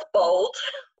 Like, that's bold.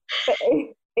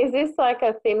 Is this like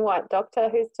a thin white doctor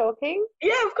who's talking?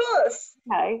 Yeah, of course.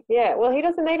 Okay, yeah. Well, he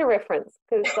doesn't need a reference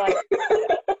because, like,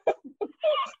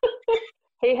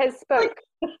 he has spoke.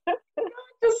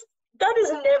 That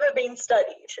has never been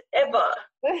studied, ever.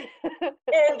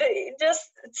 And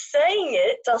just saying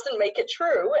it doesn't make it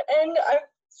true. And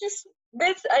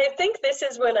I think this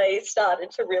is when I started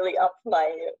to really up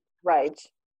my rage.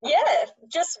 Yeah,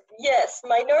 yes,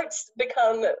 my notes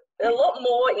become a lot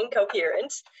more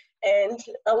incoherent and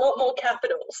a lot more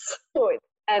capitals. Good.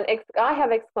 And I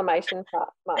have exclamation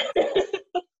marks.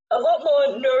 A lot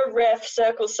more no ref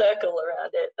circle around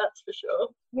it, that's for sure.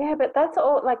 Yeah, but that's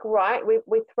all, like, right,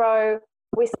 we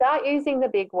start using the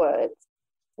big words,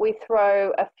 we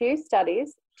throw a few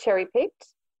studies cherry-picked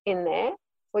in there,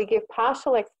 we give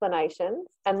partial explanations,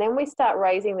 and then we start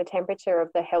raising the temperature of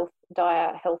the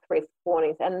dire health risk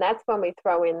warnings, and that's when we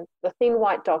throw in the thin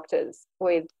white doctors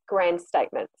with grand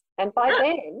statements. And by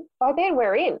then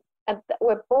we're in. And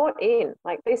we're bought in.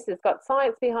 Like, this has got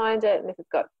science behind it, and this has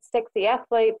got sexy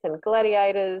athletes and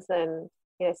gladiators, and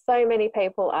so many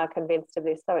people are convinced of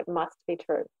this, so it must be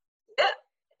true. Yeah,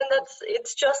 and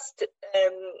it's just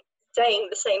saying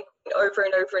the same thing over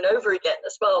and over and over again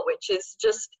as well, which is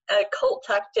just a cult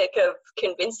tactic of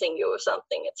convincing you of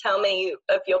something. It's how many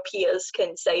of your peers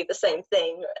can say the same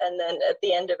thing, and then at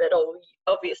the end of it all,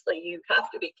 obviously you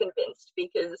have to be convinced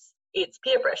because it's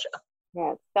peer pressure.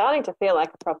 Yeah, it's starting to feel like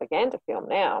a propaganda film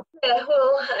now. Yeah,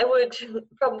 well, I would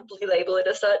probably label it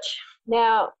as such.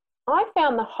 Now, I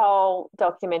found the whole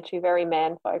documentary very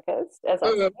man-focused, as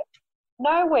I said.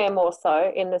 Nowhere more so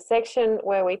in the section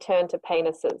where we turn to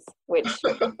penises, which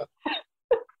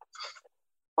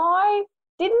I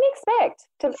did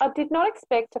not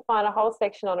expect to find a whole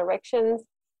section on erections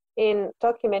in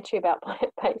documentary about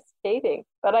plant-based eating.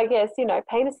 But I guess,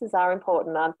 penises are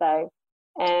important, aren't they?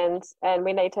 And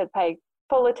we need to pay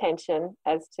full attention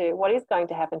as to what is going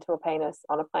to happen to a penis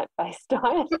on a plant-based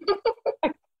diet.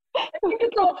 I think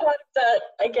it's all part of that,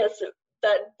 I guess,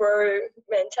 that bro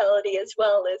mentality as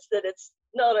well, is that it's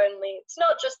it's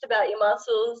not just about your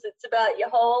muscles, it's about your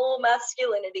whole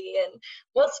masculinity, and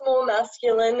what's more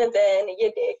masculine than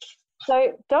your dick?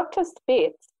 So Dr.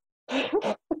 Spitz,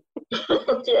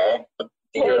 Yeah, the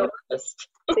urologist.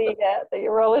 the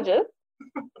urologist,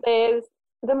 says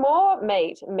the more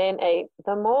meat men eat,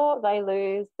 the more they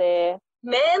lose their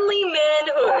manly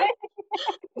manhood.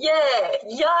 Yeah,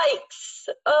 yikes.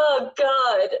 Oh,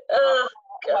 God. Oh,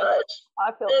 God.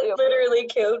 I feel That literally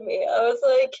killed me. I was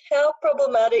like, how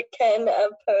problematic can a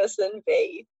person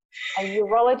be? A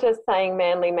urologist saying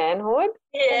manly manhood?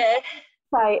 Yeah.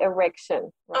 Say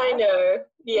erection. Right? I know.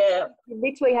 Yeah. You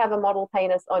literally have a model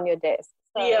penis on your desk.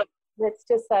 So yeah. Let's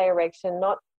just say erection,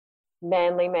 not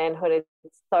manly manhood.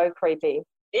 It's so creepy.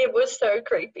 It was so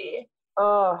creepy.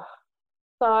 Oh,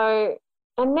 so,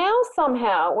 and now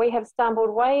somehow we have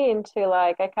stumbled way into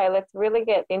like, okay, let's really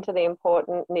get into the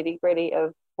important nitty-gritty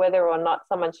of whether or not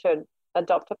someone should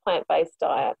adopt a plant-based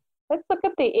diet. Let's look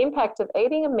at the impact of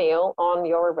eating a meal on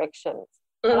your erections.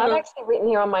 And I've actually written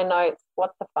here on my notes,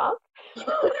 what the fuck?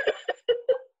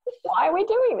 Why are we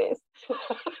doing this?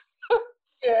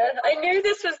 Yeah, I knew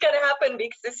this was going to happen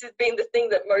because this has been the thing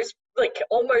that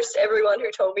almost everyone who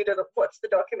told me to watch the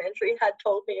documentary had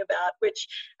told me about, which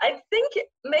I think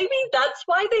maybe that's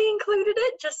why they included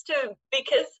it,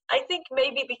 because I think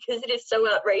maybe because it is so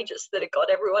outrageous that it got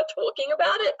everyone talking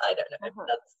about it. I don't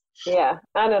know. Yeah,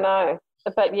 I don't know.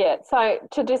 But yeah, so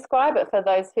to describe it for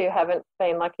those who haven't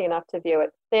been lucky enough to view it,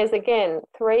 there's again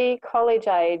 3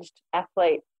 college-aged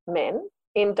athlete men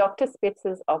in Dr.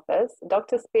 Spitz's office.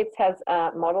 Dr. Spitz has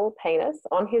a model penis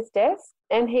on his desk,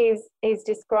 and he's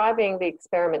describing the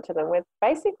experiment to them with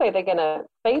basically they're going to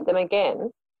feed them again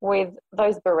with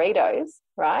those burritos,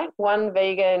 right? 1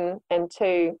 vegan and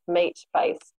 2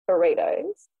 meat-based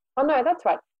burritos. Oh, no, that's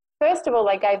right. First of all,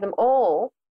 they gave them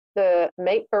all the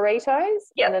meat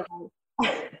burritos. Yep. And then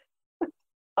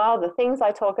the things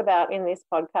I talk about in this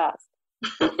podcast.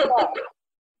 So,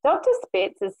 Dr.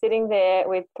 Spitz is sitting there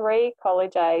with 3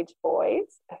 college-age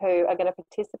boys who are going to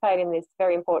participate in this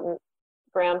very important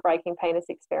groundbreaking penis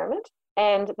experiment.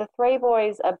 And the 3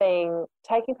 boys are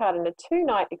taking part in a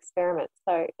 2-night experiment.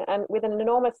 So, and with an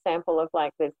enormous sample of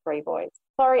there's 3 boys.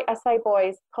 Sorry, I say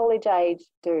boys, college-age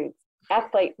dudes,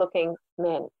 athlete-looking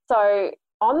men. So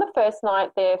on the first night,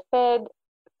 they're fed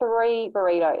 3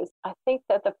 burritos. I think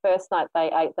that the first night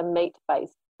they ate the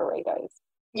meat-based burritos.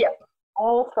 Yep.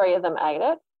 All 3 of them ate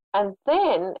it. And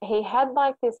then he had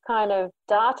this kind of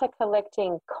data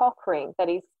collecting cock ring that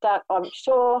he stuck. I'm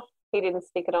sure he didn't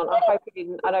stick it on. I hope he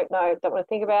didn't. I don't know. Don't want to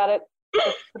think about it.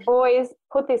 The boys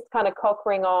put this kind of cock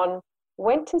ring on,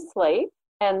 went to sleep,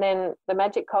 and then the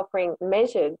magic cock ring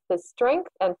measured the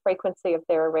strength and frequency of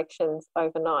their erections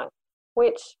overnight,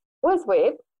 which was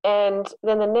weird. And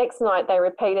then the next night they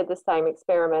repeated the same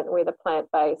experiment with a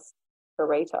plant-based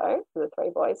burrito for the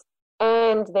 3 boys,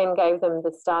 and then gave them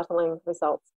the startling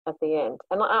results at the end.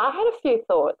 And I had a few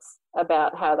thoughts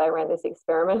about how they ran this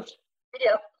experiment.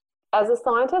 Yep. As a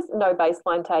scientist, no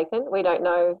baseline taken. We don't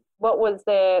know what was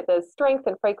the strength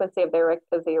and frequency of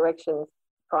the erections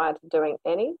prior to doing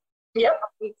any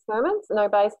experiments. No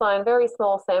baseline, very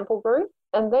small sample group.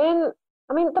 And then,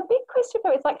 the big question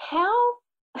though is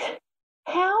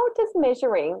how does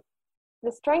measuring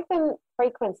the strength and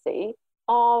frequency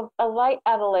of a late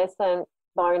adolescent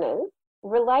boners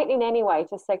relate in any way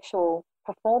to sexual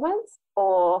performance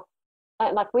or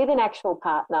with an actual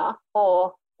partner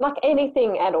or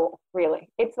anything at all, really?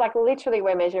 It's literally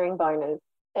we're measuring boners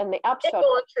and the upshot.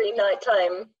 Involuntary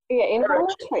nighttime. Yeah,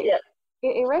 involuntary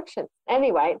erections.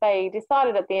 Anyway, they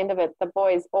decided at the end of it the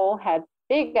boys all had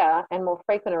bigger and more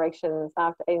frequent erections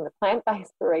after eating the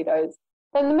plant-based burritos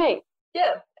than the meat.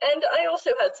 Yeah, and I also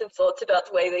had some thoughts about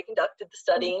the way they conducted the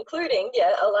study, including,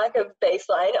 a lack of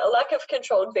baseline, a lack of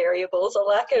controlled variables, a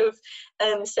lack of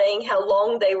saying how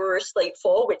long they were asleep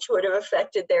for, which would have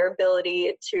affected their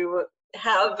ability to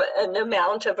have an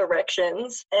amount of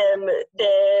erections.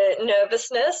 Their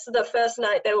nervousness, the first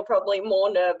night they were probably more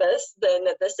nervous than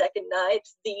the second night.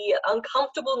 The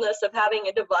uncomfortableness of having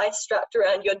a device strapped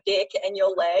around your dick and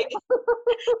your leg.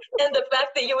 And the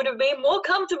fact that you would have been more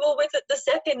comfortable with it the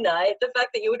second night. The fact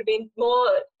that you would have been more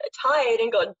tired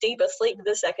and got deeper sleep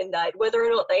the second night. Whether or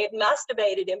not they had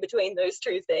masturbated in between those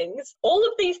 2 things. All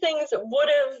of these things would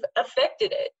have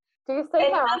affected it. Do you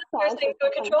see how those things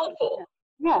were controlled for?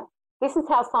 Yeah. This is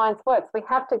how science works. We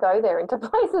have to go there into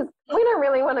places we don't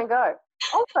really want to go.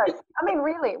 Also, I mean,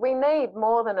 really, we need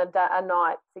more than a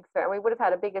night's experience. We would have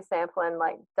had a bigger sample and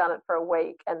like done it for a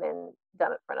week and then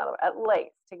done it for another, at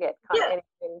least, to get kind of any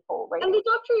meaningful reading. And the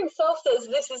doctor himself says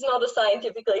this is not a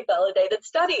scientifically validated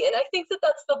study, and I think that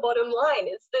that's the bottom line,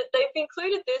 is that they've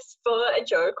included this for a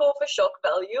joke or for shock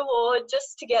value or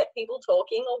just to get people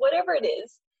talking or whatever it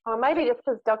is. Or maybe just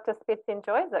because Dr. Spitz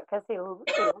enjoys it because he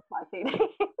looks like eating.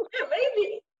 Yeah,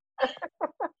 maybe.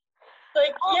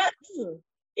 Like, yes.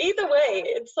 Either way,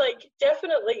 it's like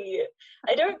definitely,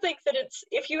 I don't think that it's,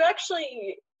 if you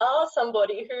actually are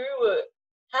somebody who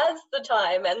has the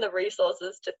time and the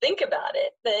resources to think about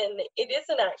it, then it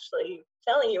isn't actually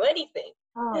telling you anything.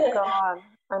 Oh, God.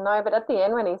 I know, but at the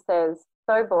end when he says,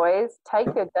 so boys,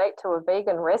 take your date to a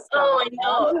vegan restaurant.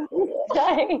 Oh,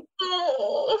 I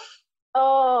know.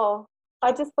 Oh,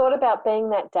 I just thought about being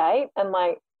that date and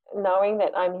like knowing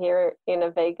that I'm here in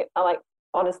a vegan, like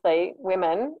honestly,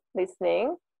 women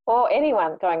listening or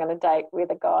anyone going on a date with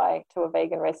a guy to a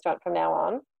vegan restaurant from now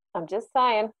on, I'm just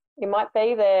saying you might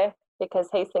be there because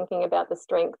he's thinking about the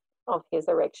strength of his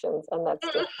erections and that's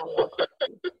just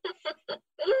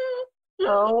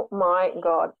oh my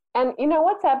God. And you know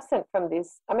what's absent from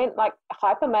this? I mean, like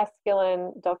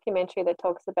hyper-masculine documentary that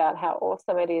talks about how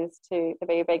awesome it is to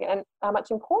be a vegan and how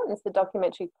much importance the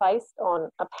documentary placed on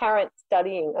apparent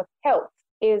studying of health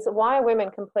is why are women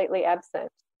completely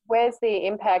absent? Where's the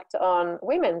impact on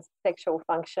women's sexual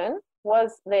function?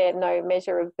 Was there no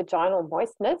measure of vaginal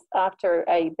moistness after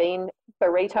a bean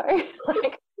burrito?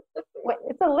 Like,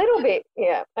 it's a little bit,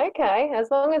 yeah, okay.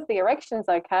 As long as the erection's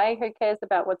okay, who cares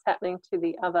about what's happening to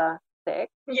the other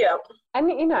sex? Yeah. And,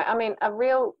 you know, I mean, a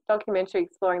real documentary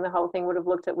exploring the whole thing would have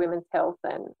looked at women's health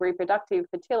and reproductive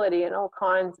fertility and all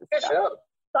kinds of stuff. Sure.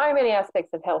 So many aspects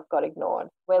of health got ignored.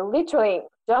 We're literally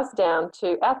just down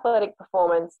to athletic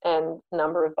performance and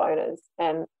number of boners.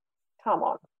 And come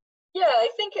on. Yeah, I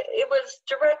think it was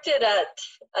directed at,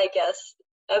 I guess,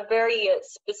 a very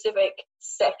specific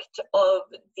sect of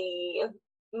the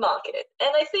market.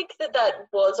 And I think that that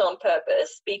was on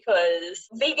purpose because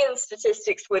vegan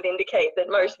statistics would indicate that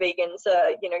most vegans are,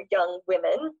 you know, young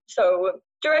women. So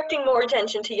directing more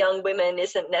attention to young women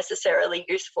isn't necessarily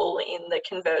useful in the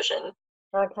conversion.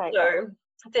 Okay. So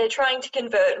they're trying to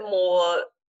convert more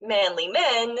manly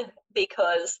men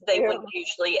because they wouldn't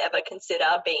usually ever consider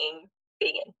being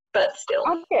vegan, but still.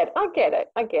 I get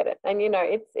it. And, you know,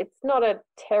 it's not a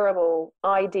terrible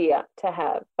idea to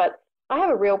have, but I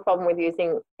have a real problem with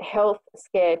using health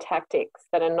scare tactics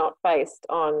that are not based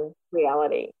on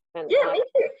reality. And yeah, me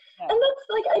too. Yeah. And that's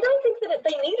like, I don't think that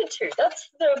they needed to. That's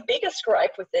the biggest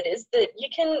gripe with it is that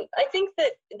I think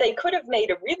that they could have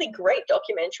made a really great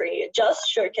documentary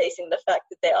just showcasing the fact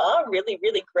that there are really,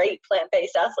 really great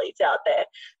plant-based athletes out there,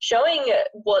 showing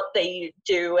what they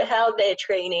do, how they're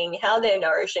training, how they're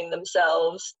nourishing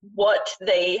themselves, what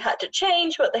they had to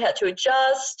change, what they had to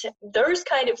adjust, those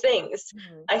kind of things,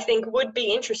 I think would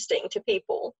be interesting to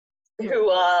people who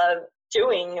are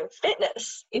doing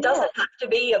fitness. It doesn't have to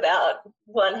be about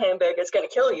one hamburger is going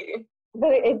to kill you.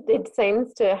 But it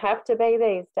seems to have to be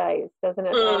these days, doesn't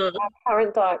it? Our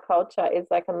current diet culture is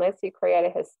like, unless you create a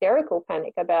hysterical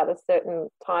panic about a certain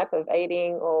type of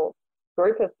eating or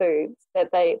group of foods, that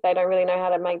they don't really know how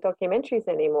to make documentaries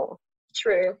anymore.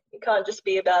 True. It can't just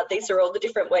be about these are all the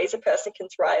different ways a person can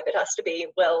thrive. It has to be,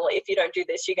 well, if you don't do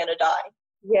this, you're going to die.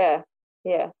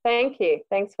 Yeah. Thank you.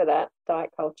 Thanks for that,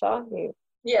 diet culture.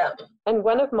 Yeah. And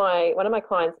one of my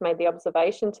clients made the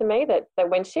observation to me that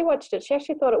when she watched it, she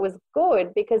actually thought it was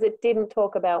good because it didn't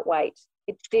talk about weight.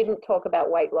 It didn't talk about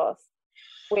weight loss,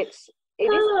 which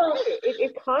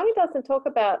it kind of doesn't talk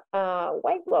about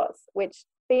weight loss, which,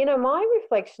 you know, my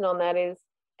reflection on that is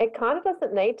it kind of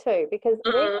doesn't need to because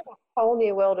we're in a whole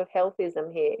new world of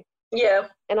healthism here. Yeah.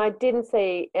 And I didn't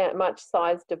see much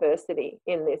size diversity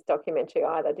in this documentary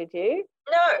either, did you?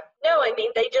 No, I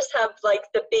mean, they just have like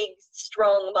the big,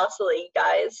 strong, muscly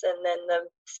guys and then the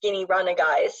skinny runner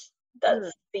guys.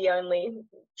 That's the only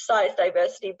size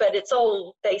diversity, but it's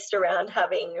all based around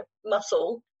having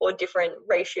muscle or different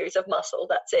ratios of muscle.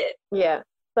 That's it. Yeah.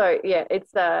 So, yeah,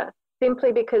 it's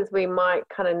simply because we might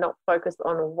kind of not focus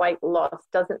on weight loss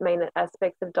doesn't mean that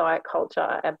aspects of diet culture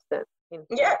are absent.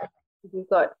 Yeah. You've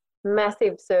got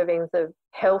massive servings of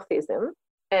healthism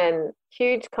and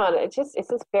huge kind of, it's just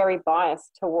very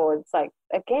biased towards, like,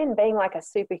 again, being like a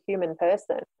superhuman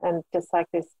person and just like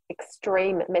this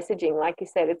extreme messaging. Like you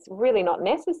said, it's really not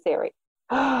necessary.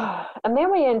 And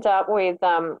then we end up with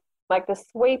like the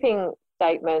sweeping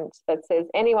statement that says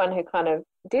anyone who kind of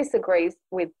disagrees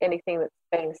with anything that's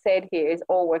being said here is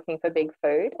all working for big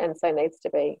food and so needs to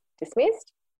be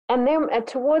dismissed. And then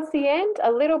towards the end,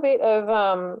 a little bit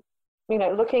of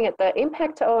looking at the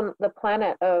impact on the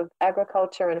planet of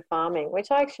agriculture and farming,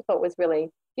 which I actually thought was really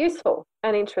useful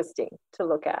and interesting to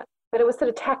look at. But it was sort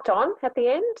of tacked on at the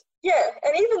end. Yeah,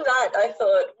 and even that I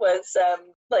thought was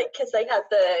because they had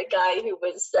the guy who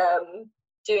was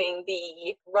doing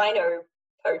the rhino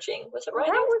poaching. Was it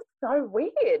rhino? That was so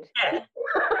weird. Yeah.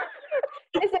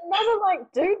 There's another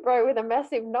dude bro with a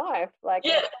massive knife, tight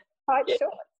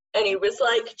shorts. And he was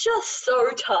just so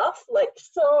tough,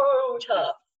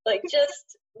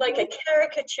 just like a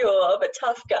caricature of a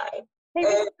tough guy. He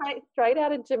was straight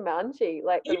out of Jumanji,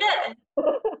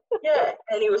 Yeah,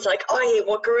 and he was like, I eat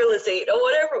what gorillas eat, or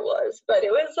whatever it was, but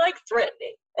it was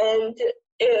threatening. And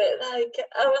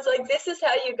I was like, this is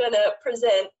how you're gonna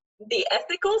present the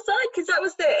ethical side, because that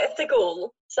was the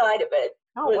ethical side of it.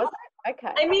 Oh, was it?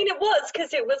 Okay. I mean, it was,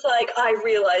 because it was I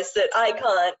realized that I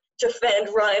can't defend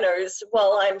rhinos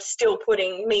while I'm still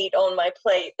putting meat on my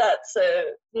plate. That's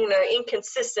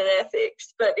inconsistent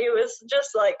ethics. But it was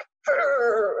just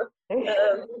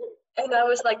and I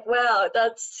was like, wow,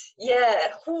 that's,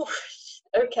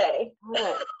 okay.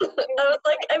 Right. I was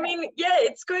like, I mean,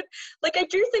 it's good. I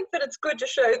do think that it's good to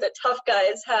show that tough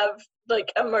guys have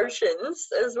emotions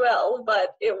as well,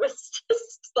 but it was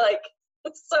just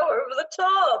it's so over the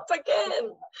top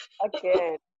again. I'd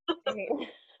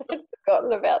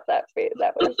forgotten about that bit.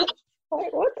 That was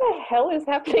what the hell is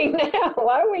happening now?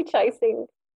 Why are we chasing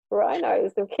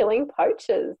rhinos and killing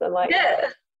poachers and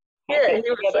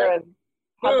together and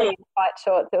huddling in tight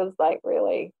shorts? It was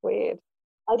really weird.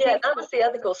 That was the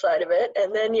ethical side of it,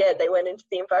 and then they went into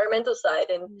the environmental side,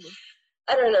 and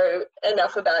I don't know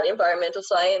enough about environmental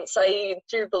science. I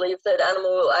do believe that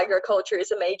animal agriculture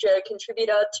is a major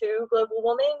contributor to global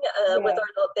warming. Whether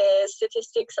or not their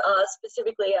statistics are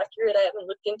specifically accurate, I haven't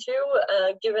looked into.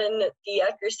 Given the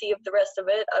accuracy of the rest of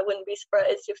it, I wouldn't be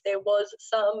surprised if there was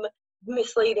some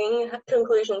misleading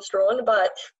conclusions drawn,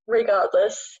 but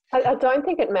regardless. I don't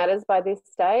think it matters by this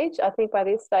stage. I think by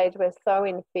this stage we're so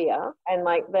in fear, and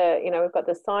we've got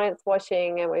the science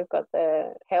washing, and we've got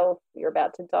the health, you're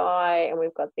about to die, and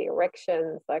we've got the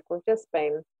erections. We've just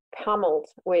been pummeled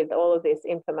with all of this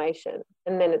information,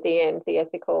 and then at the end the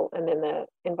ethical and then the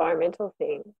environmental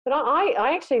thing. But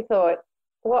I actually thought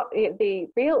the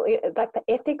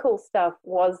ethical stuff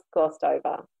was glossed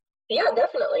over. Yeah,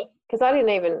 definitely. Because I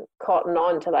didn't even cotton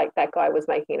on to that guy was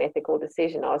making an ethical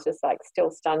decision. I was just still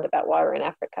stunned about why we're in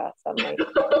Africa suddenly.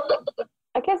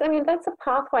 I guess, that's a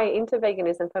pathway into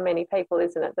veganism for many people,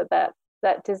 isn't it?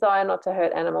 That desire not to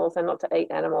hurt animals and not to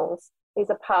eat animals is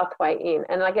a pathway in.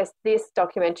 And I guess this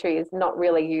documentary is not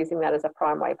really using that as a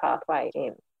primary pathway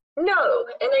in. No,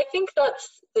 and I think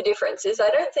that's the difference. Is I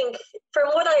don't think,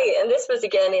 and this was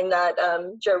again in that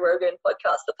Joe Rogan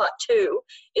podcast, the part 2,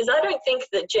 is I don't think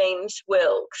that James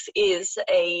Wilkes is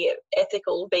a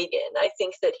ethical vegan. I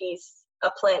think that he's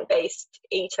a plant-based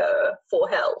eater for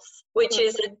health, which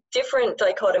is a different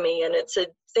dichotomy, and it's a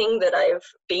thing that I've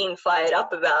been fired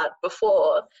up about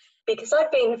before, because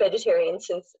I've been vegetarian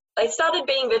since I started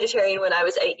being vegetarian when I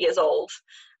was 8 years old,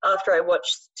 after I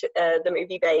watched the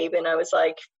movie Babe, and I was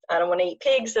like, I don't want to eat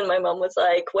pigs, and my mum was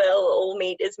like, well, all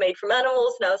meat is made from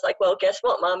animals, and I was like, well, guess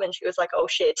what, Mum? And she was like, oh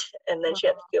shit, and then she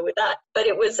had to deal with that. But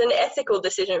it was an ethical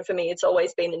decision for me. It's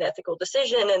always been an ethical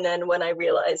decision, and then when I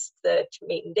realized that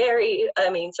dairy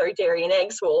and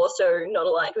eggs were also not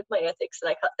aligned with my ethics, and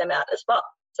I cut them out as well.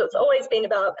 So it's always been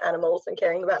about animals and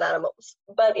caring about animals.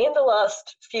 But in the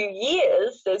last few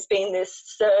years, there's been this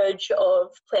surge of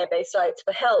plant-based diets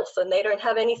for health, and they don't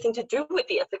have anything to do with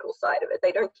the ethical side of it.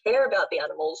 They don't care about the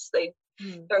animals. They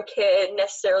don't care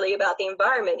necessarily about the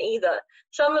environment either.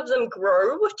 Some of them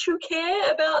grow to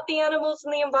care about the animals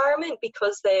and the environment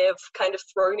because they've kind of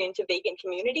thrown into vegan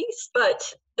communities, but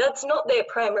that's not their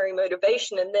primary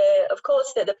motivation. And they're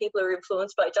the people who are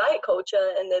influenced by diet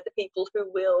culture, and they're the people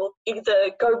who will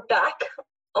either go back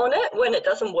on it when it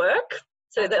doesn't work.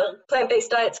 So the plant-based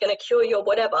diet's going to cure your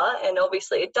whatever, and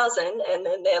obviously it doesn't, and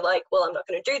then they're like, well, I'm not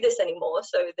going to do this anymore,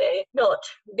 so they're not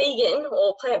vegan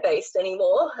or plant-based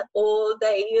anymore, or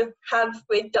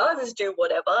it does do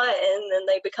whatever, and then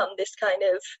they become this kind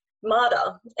of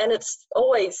martyr. And it's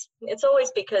always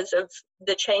because of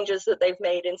the changes that they've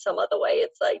made in some other way.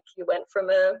 It's like you went from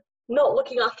not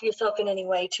looking after yourself in any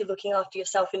way to looking after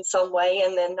yourself in some way,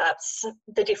 and then that's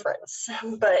the difference.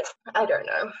 But I don't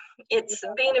know. It's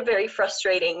been a very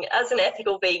frustrating, as an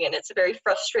ethical vegan, it's a very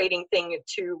frustrating thing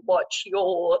to watch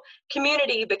your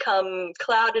community become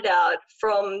clouded out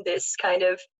from this kind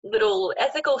of little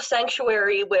ethical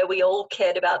sanctuary where we all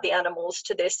cared about the animals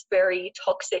to this very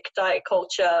toxic diet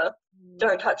culture,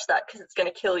 don't touch that because it's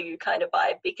going to kill you kind of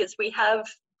vibe, because we have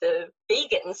the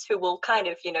vegans who will kind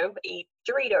of, you know, eat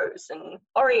Doritos and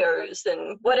Oreos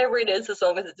and whatever it is as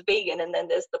long as it's vegan, and then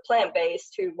there's the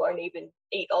plant-based who won't even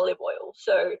eat olive oil.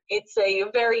 So it's a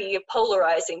very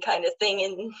polarizing kind of thing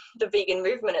in the vegan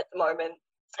movement at the moment,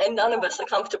 and none of us are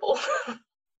comfortable.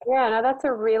 Yeah, no, that's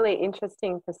a really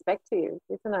interesting perspective,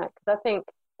 isn't it? Because I think,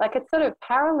 like, it's sort of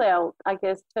parallel, I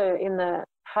guess, to in the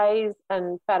HAES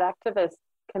and fat activist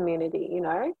community, you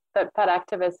know, that fat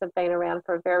activists have been around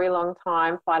for a very long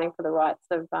time fighting for the rights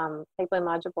of people in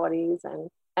larger bodies and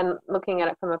looking at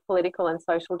it from a political and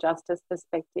social justice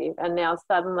perspective. And now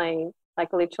suddenly,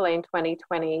 like literally in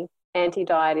 2020,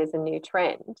 anti-diet is a new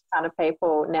trend. Kind of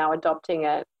people now adopting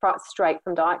it straight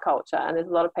from diet culture, and there's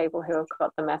a lot of people who have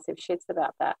got the massive shits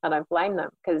about that. I don't blame them,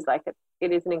 because like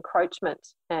it is an encroachment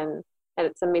and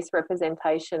it's a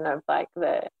misrepresentation of like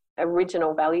the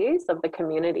original values of the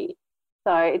community.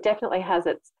 So it definitely has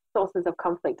its sources of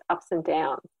conflict, ups and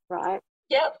downs, right?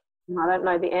 Yep. I don't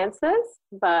know the answers,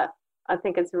 but I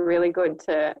think it's really good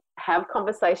to have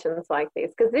conversations like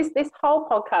this, because this whole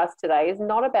podcast today is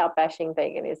not about bashing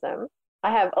veganism.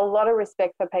 I have a lot of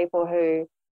respect for people who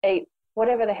eat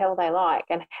whatever the hell they like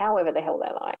and however the hell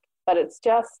they like. But it's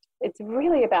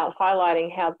really about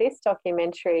highlighting how this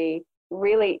documentary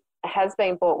really has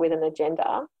been brought with an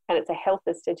agenda, and it's a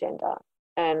healthist agenda.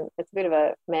 And it's a bit of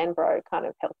a man bro kind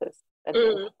of healthist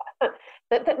agenda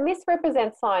that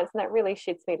misrepresents science, and that really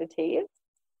shits me to tears.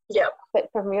 Yeah. But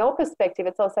from your perspective,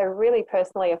 it's also really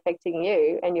personally affecting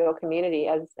you and your community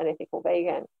as an ethical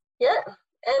vegan. Yeah.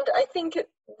 And I think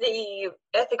the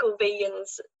ethical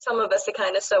vegans, some of us are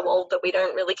kind of so old that we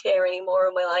don't really care anymore,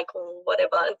 and we're like, well,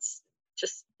 whatever, it's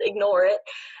just ignore it.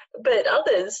 But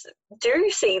others do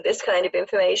see this kind of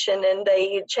information, and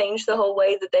they change the whole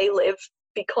way that they live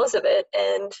because of it.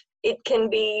 And it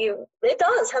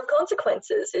does have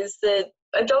consequences. Is that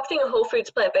adopting a whole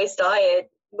foods plant-based diet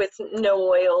with no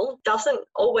oil doesn't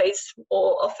always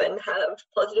or often have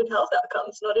positive health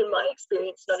outcomes. Not in my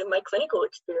experience, not in my clinical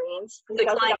experience. The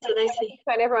clients that I see.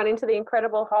 Turn everyone into the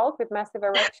Incredible Hulk with massive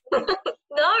erections.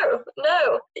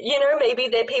 No. You know, maybe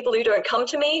they're people who don't come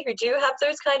to me who do have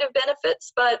those kind of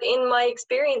benefits, but in my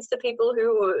experience, the people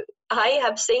who I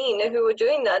have seen who are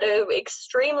doing that are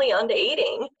extremely under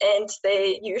eating, and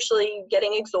they're usually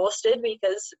getting exhausted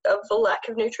because of the lack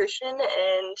of nutrition,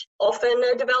 and often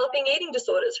are developing eating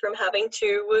disorders from having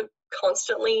to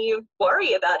constantly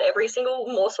worry about every single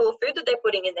morsel of food that they're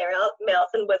putting in their mouth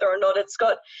and whether or not it's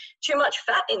got too much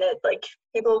fat in it. Like,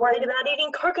 people are worried about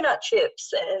eating coconut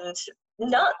chips and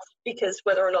nuts because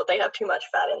whether or not they have too much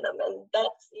fat in them. And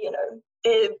that's, you know,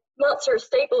 the nuts are a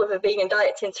staple of a vegan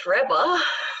diet since forever.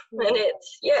 And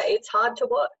it's hard to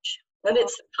watch. And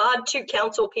it's hard to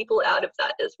counsel people out of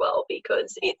that as well,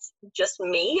 because it's just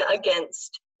me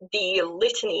against the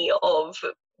litany of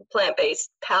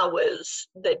plant-based powers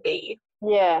that be.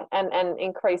 Yeah, and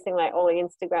increasingly all the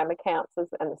Instagram accounts and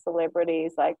the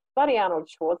celebrities, like bloody Arnold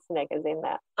Schwarzenegger's in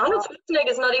that. Arnold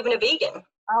Schwarzenegger's not even a vegan.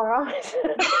 All right.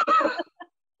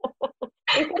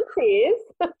 He thinks he is.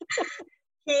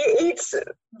 He eats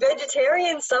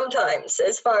vegetarian sometimes,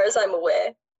 as far as I'm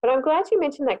aware. But I'm glad you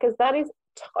mentioned that, because that is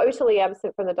totally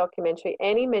absent from the documentary,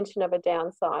 any mention of a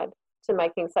downside to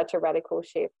making such a radical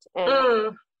shift.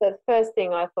 And the first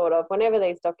thing I thought of whenever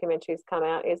these documentaries come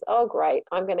out is, oh, great,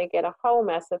 I'm going to get a whole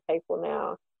mass of people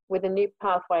now with a new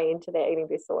pathway into their eating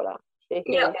disorder.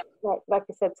 Because, like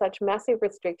you said, such massive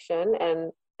restriction,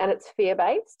 and it's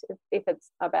fear-based. If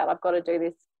it's about, I've got to do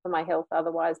this for my health,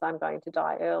 otherwise I'm going to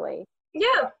die early.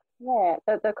 Yeah. Yeah,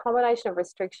 the combination of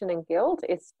restriction and guilt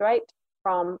is straight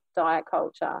from diet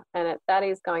culture, and that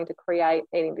is going to create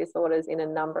eating disorders in a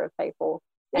number of people.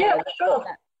 Yeah, and sure.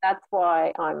 That's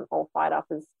why I'm all fired up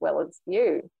as well as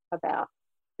you about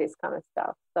this kind of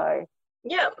stuff. So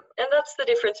yeah, and that's the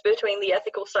difference between the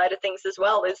ethical side of things as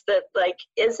well, is that, like,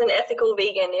 as an ethical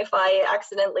vegan, if I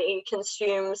accidentally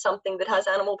consume something that has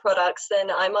animal products,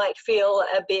 then I might feel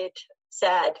a bit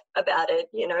sad about it,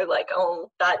 you know, like,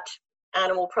 oh, that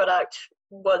animal product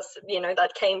was, you know,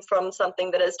 that came from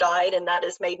something that has died, and that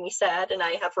has made me sad, and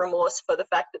I have remorse for the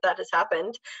fact that that has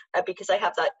happened because I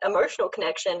have that emotional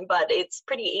connection. But it's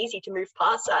pretty easy to move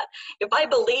past that. If I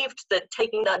believed that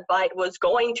taking that bite was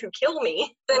going to kill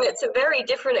me, then it's a very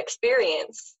different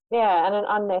experience. Yeah, and an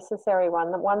unnecessary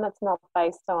one, the one that's not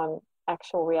based on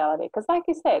actual reality. Because like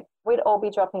you said, we'd all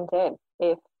be dropping dead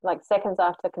if, like, seconds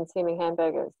after consuming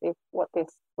hamburgers, if what this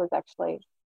was actually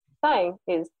saying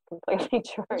is completely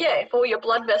true. Yeah, if all your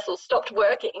blood vessels stopped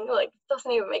working, like, it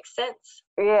doesn't even make sense.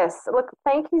 Yes. Look,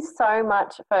 thank you so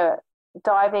much for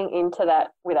diving into that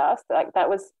with us. Like, that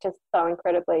was just so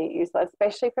incredibly useful,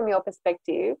 especially from your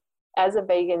perspective as a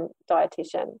vegan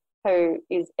dietitian. who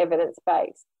is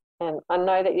evidence-based. And I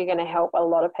know that you're going to help a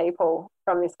lot of people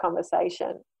from this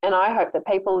conversation. And I hope that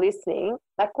people listening,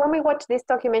 like when we watch this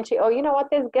documentary, oh, you know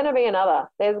what, there's going to be another.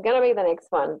 There's going to be the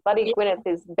next one. Bloody Gwyneth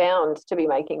is bound to be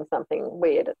making something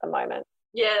weird at the moment.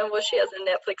 Yeah, well, she has a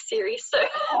Netflix series, so.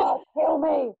 Oh, kill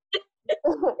me.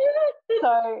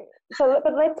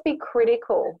 But let's be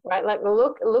critical, right? Like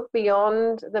look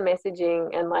beyond the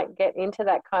messaging and like get into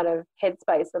that kind of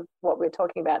headspace of what we're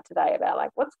talking about today about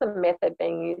like what's the method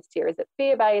being used here? Is it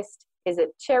fear-based? Is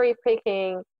it cherry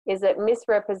picking? Is it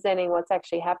misrepresenting what's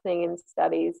actually happening in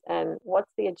studies? And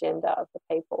what's the agenda of the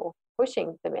people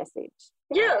pushing the message?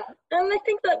 Yeah, and I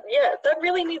think that, that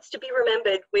really needs to be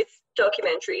remembered with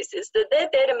documentaries is that they're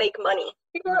there to make money.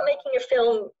 People aren't making a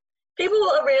film. People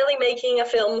are rarely making a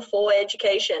film for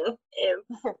education.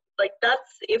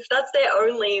 If that's their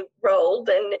only role,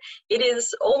 then it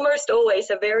is almost always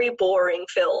a very boring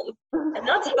film. And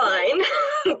that's fine.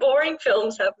 Boring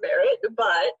films have merit,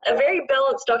 but a very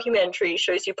balanced documentary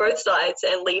shows you both sides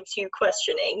and leaves you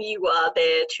questioning. You are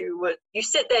there to, you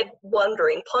sit there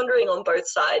wondering, pondering on both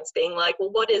sides, being like,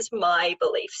 well, what is my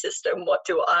belief system? What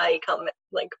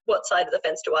side of the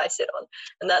fence do I sit on?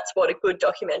 And that's what a good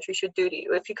documentary should do to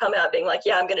you. If you come out being like,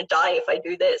 yeah, I'm going to die if I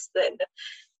do this, then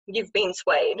you've been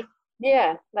swayed.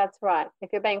 Yeah, that's right.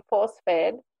 If you're being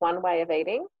force-fed one way of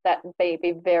eating,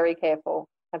 be very careful.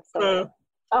 Absolutely.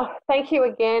 Oh, thank you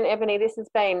again, Ebony. This has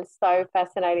been so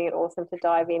fascinating and awesome to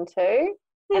dive into.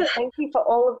 And thank you for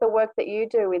all of the work that you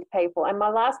do with people. And my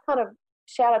last kind of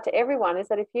shout out to everyone is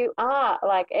that if you are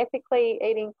like ethically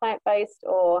eating plant-based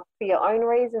or for your own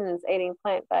reasons eating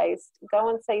plant-based, go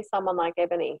and see someone like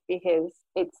Ebony because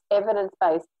it's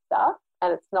evidence-based stuff.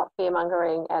 And it's not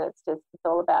fear-mongering, and it's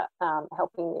all about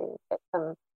helping you get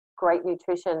some great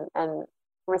nutrition and,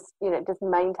 just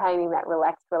maintaining that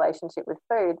relaxed relationship with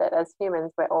food that as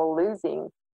humans we're all losing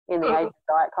in the age of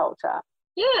diet culture.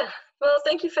 Yeah, well,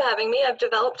 thank you for having me. I've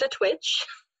developed a twitch.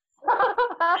 I'm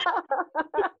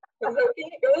hoping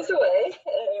it goes away.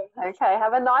 Okay,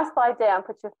 have a nice lie down,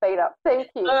 put your feet up. Thank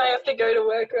you. I have to go to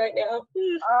work right now.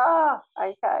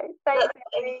 Okay. Thanks,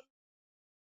 Ebony.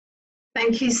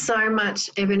 Thank you so much,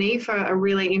 Ebony, for a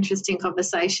really interesting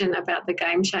conversation about the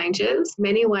game changers.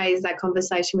 Many ways that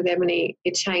conversation with Ebony,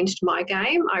 it changed my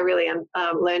game. I really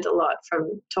learned a lot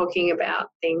from talking about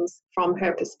things from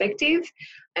her perspective,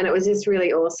 and it was just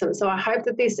really awesome. So I hope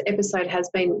that this episode has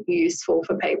been useful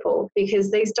for people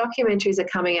because these documentaries are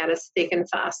coming at us thick and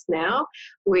fast now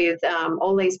with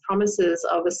all these promises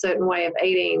of a certain way of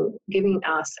eating, giving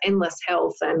us endless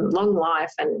health and long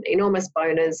life and enormous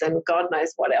boners and God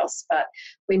knows what else. But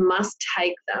we must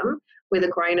take them with a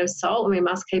grain of salt and we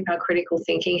must keep our critical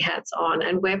thinking hats on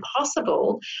and where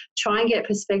possible try and get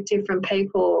perspective from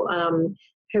people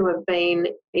who have been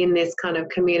in this kind of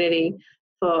community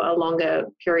for a longer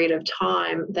period of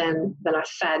time than a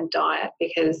fad diet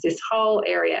because this whole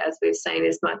area, as we've seen,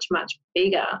 is much, much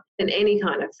bigger than any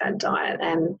kind of fad diet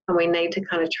and we need to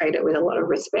kind of treat it with a lot of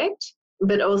respect,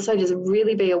 but also just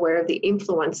really be aware of the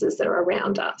influences that are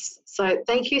around us. So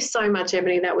thank you so much,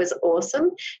 Ebony. That was awesome.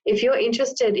 If you're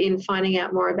interested in finding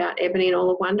out more about Ebony and all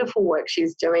the wonderful work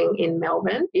she's doing in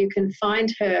Melbourne, you can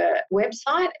find her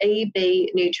website,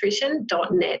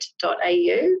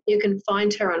 ebnutrition.net.au. You can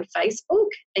find her on Facebook,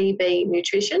 EB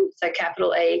Nutrition, so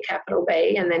capital E, capital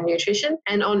B, and then nutrition,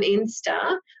 and on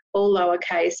Insta, all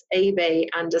lowercase,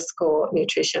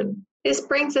 EB_nutrition. This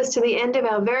brings us to the end of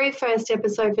our very first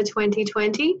episode for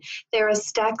 2020. There are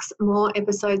stacks more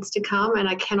episodes to come and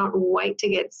I cannot wait to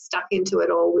get stuck into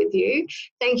it all with you.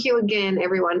 Thank you again,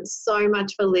 everyone, so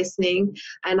much for listening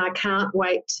and I can't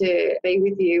wait to be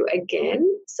with you again.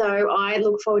 So I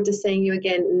look forward to seeing you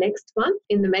again next month.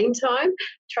 In the meantime,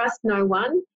 trust no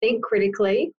one, think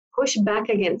critically, push back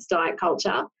against diet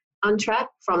culture, untrap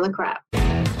from the crap.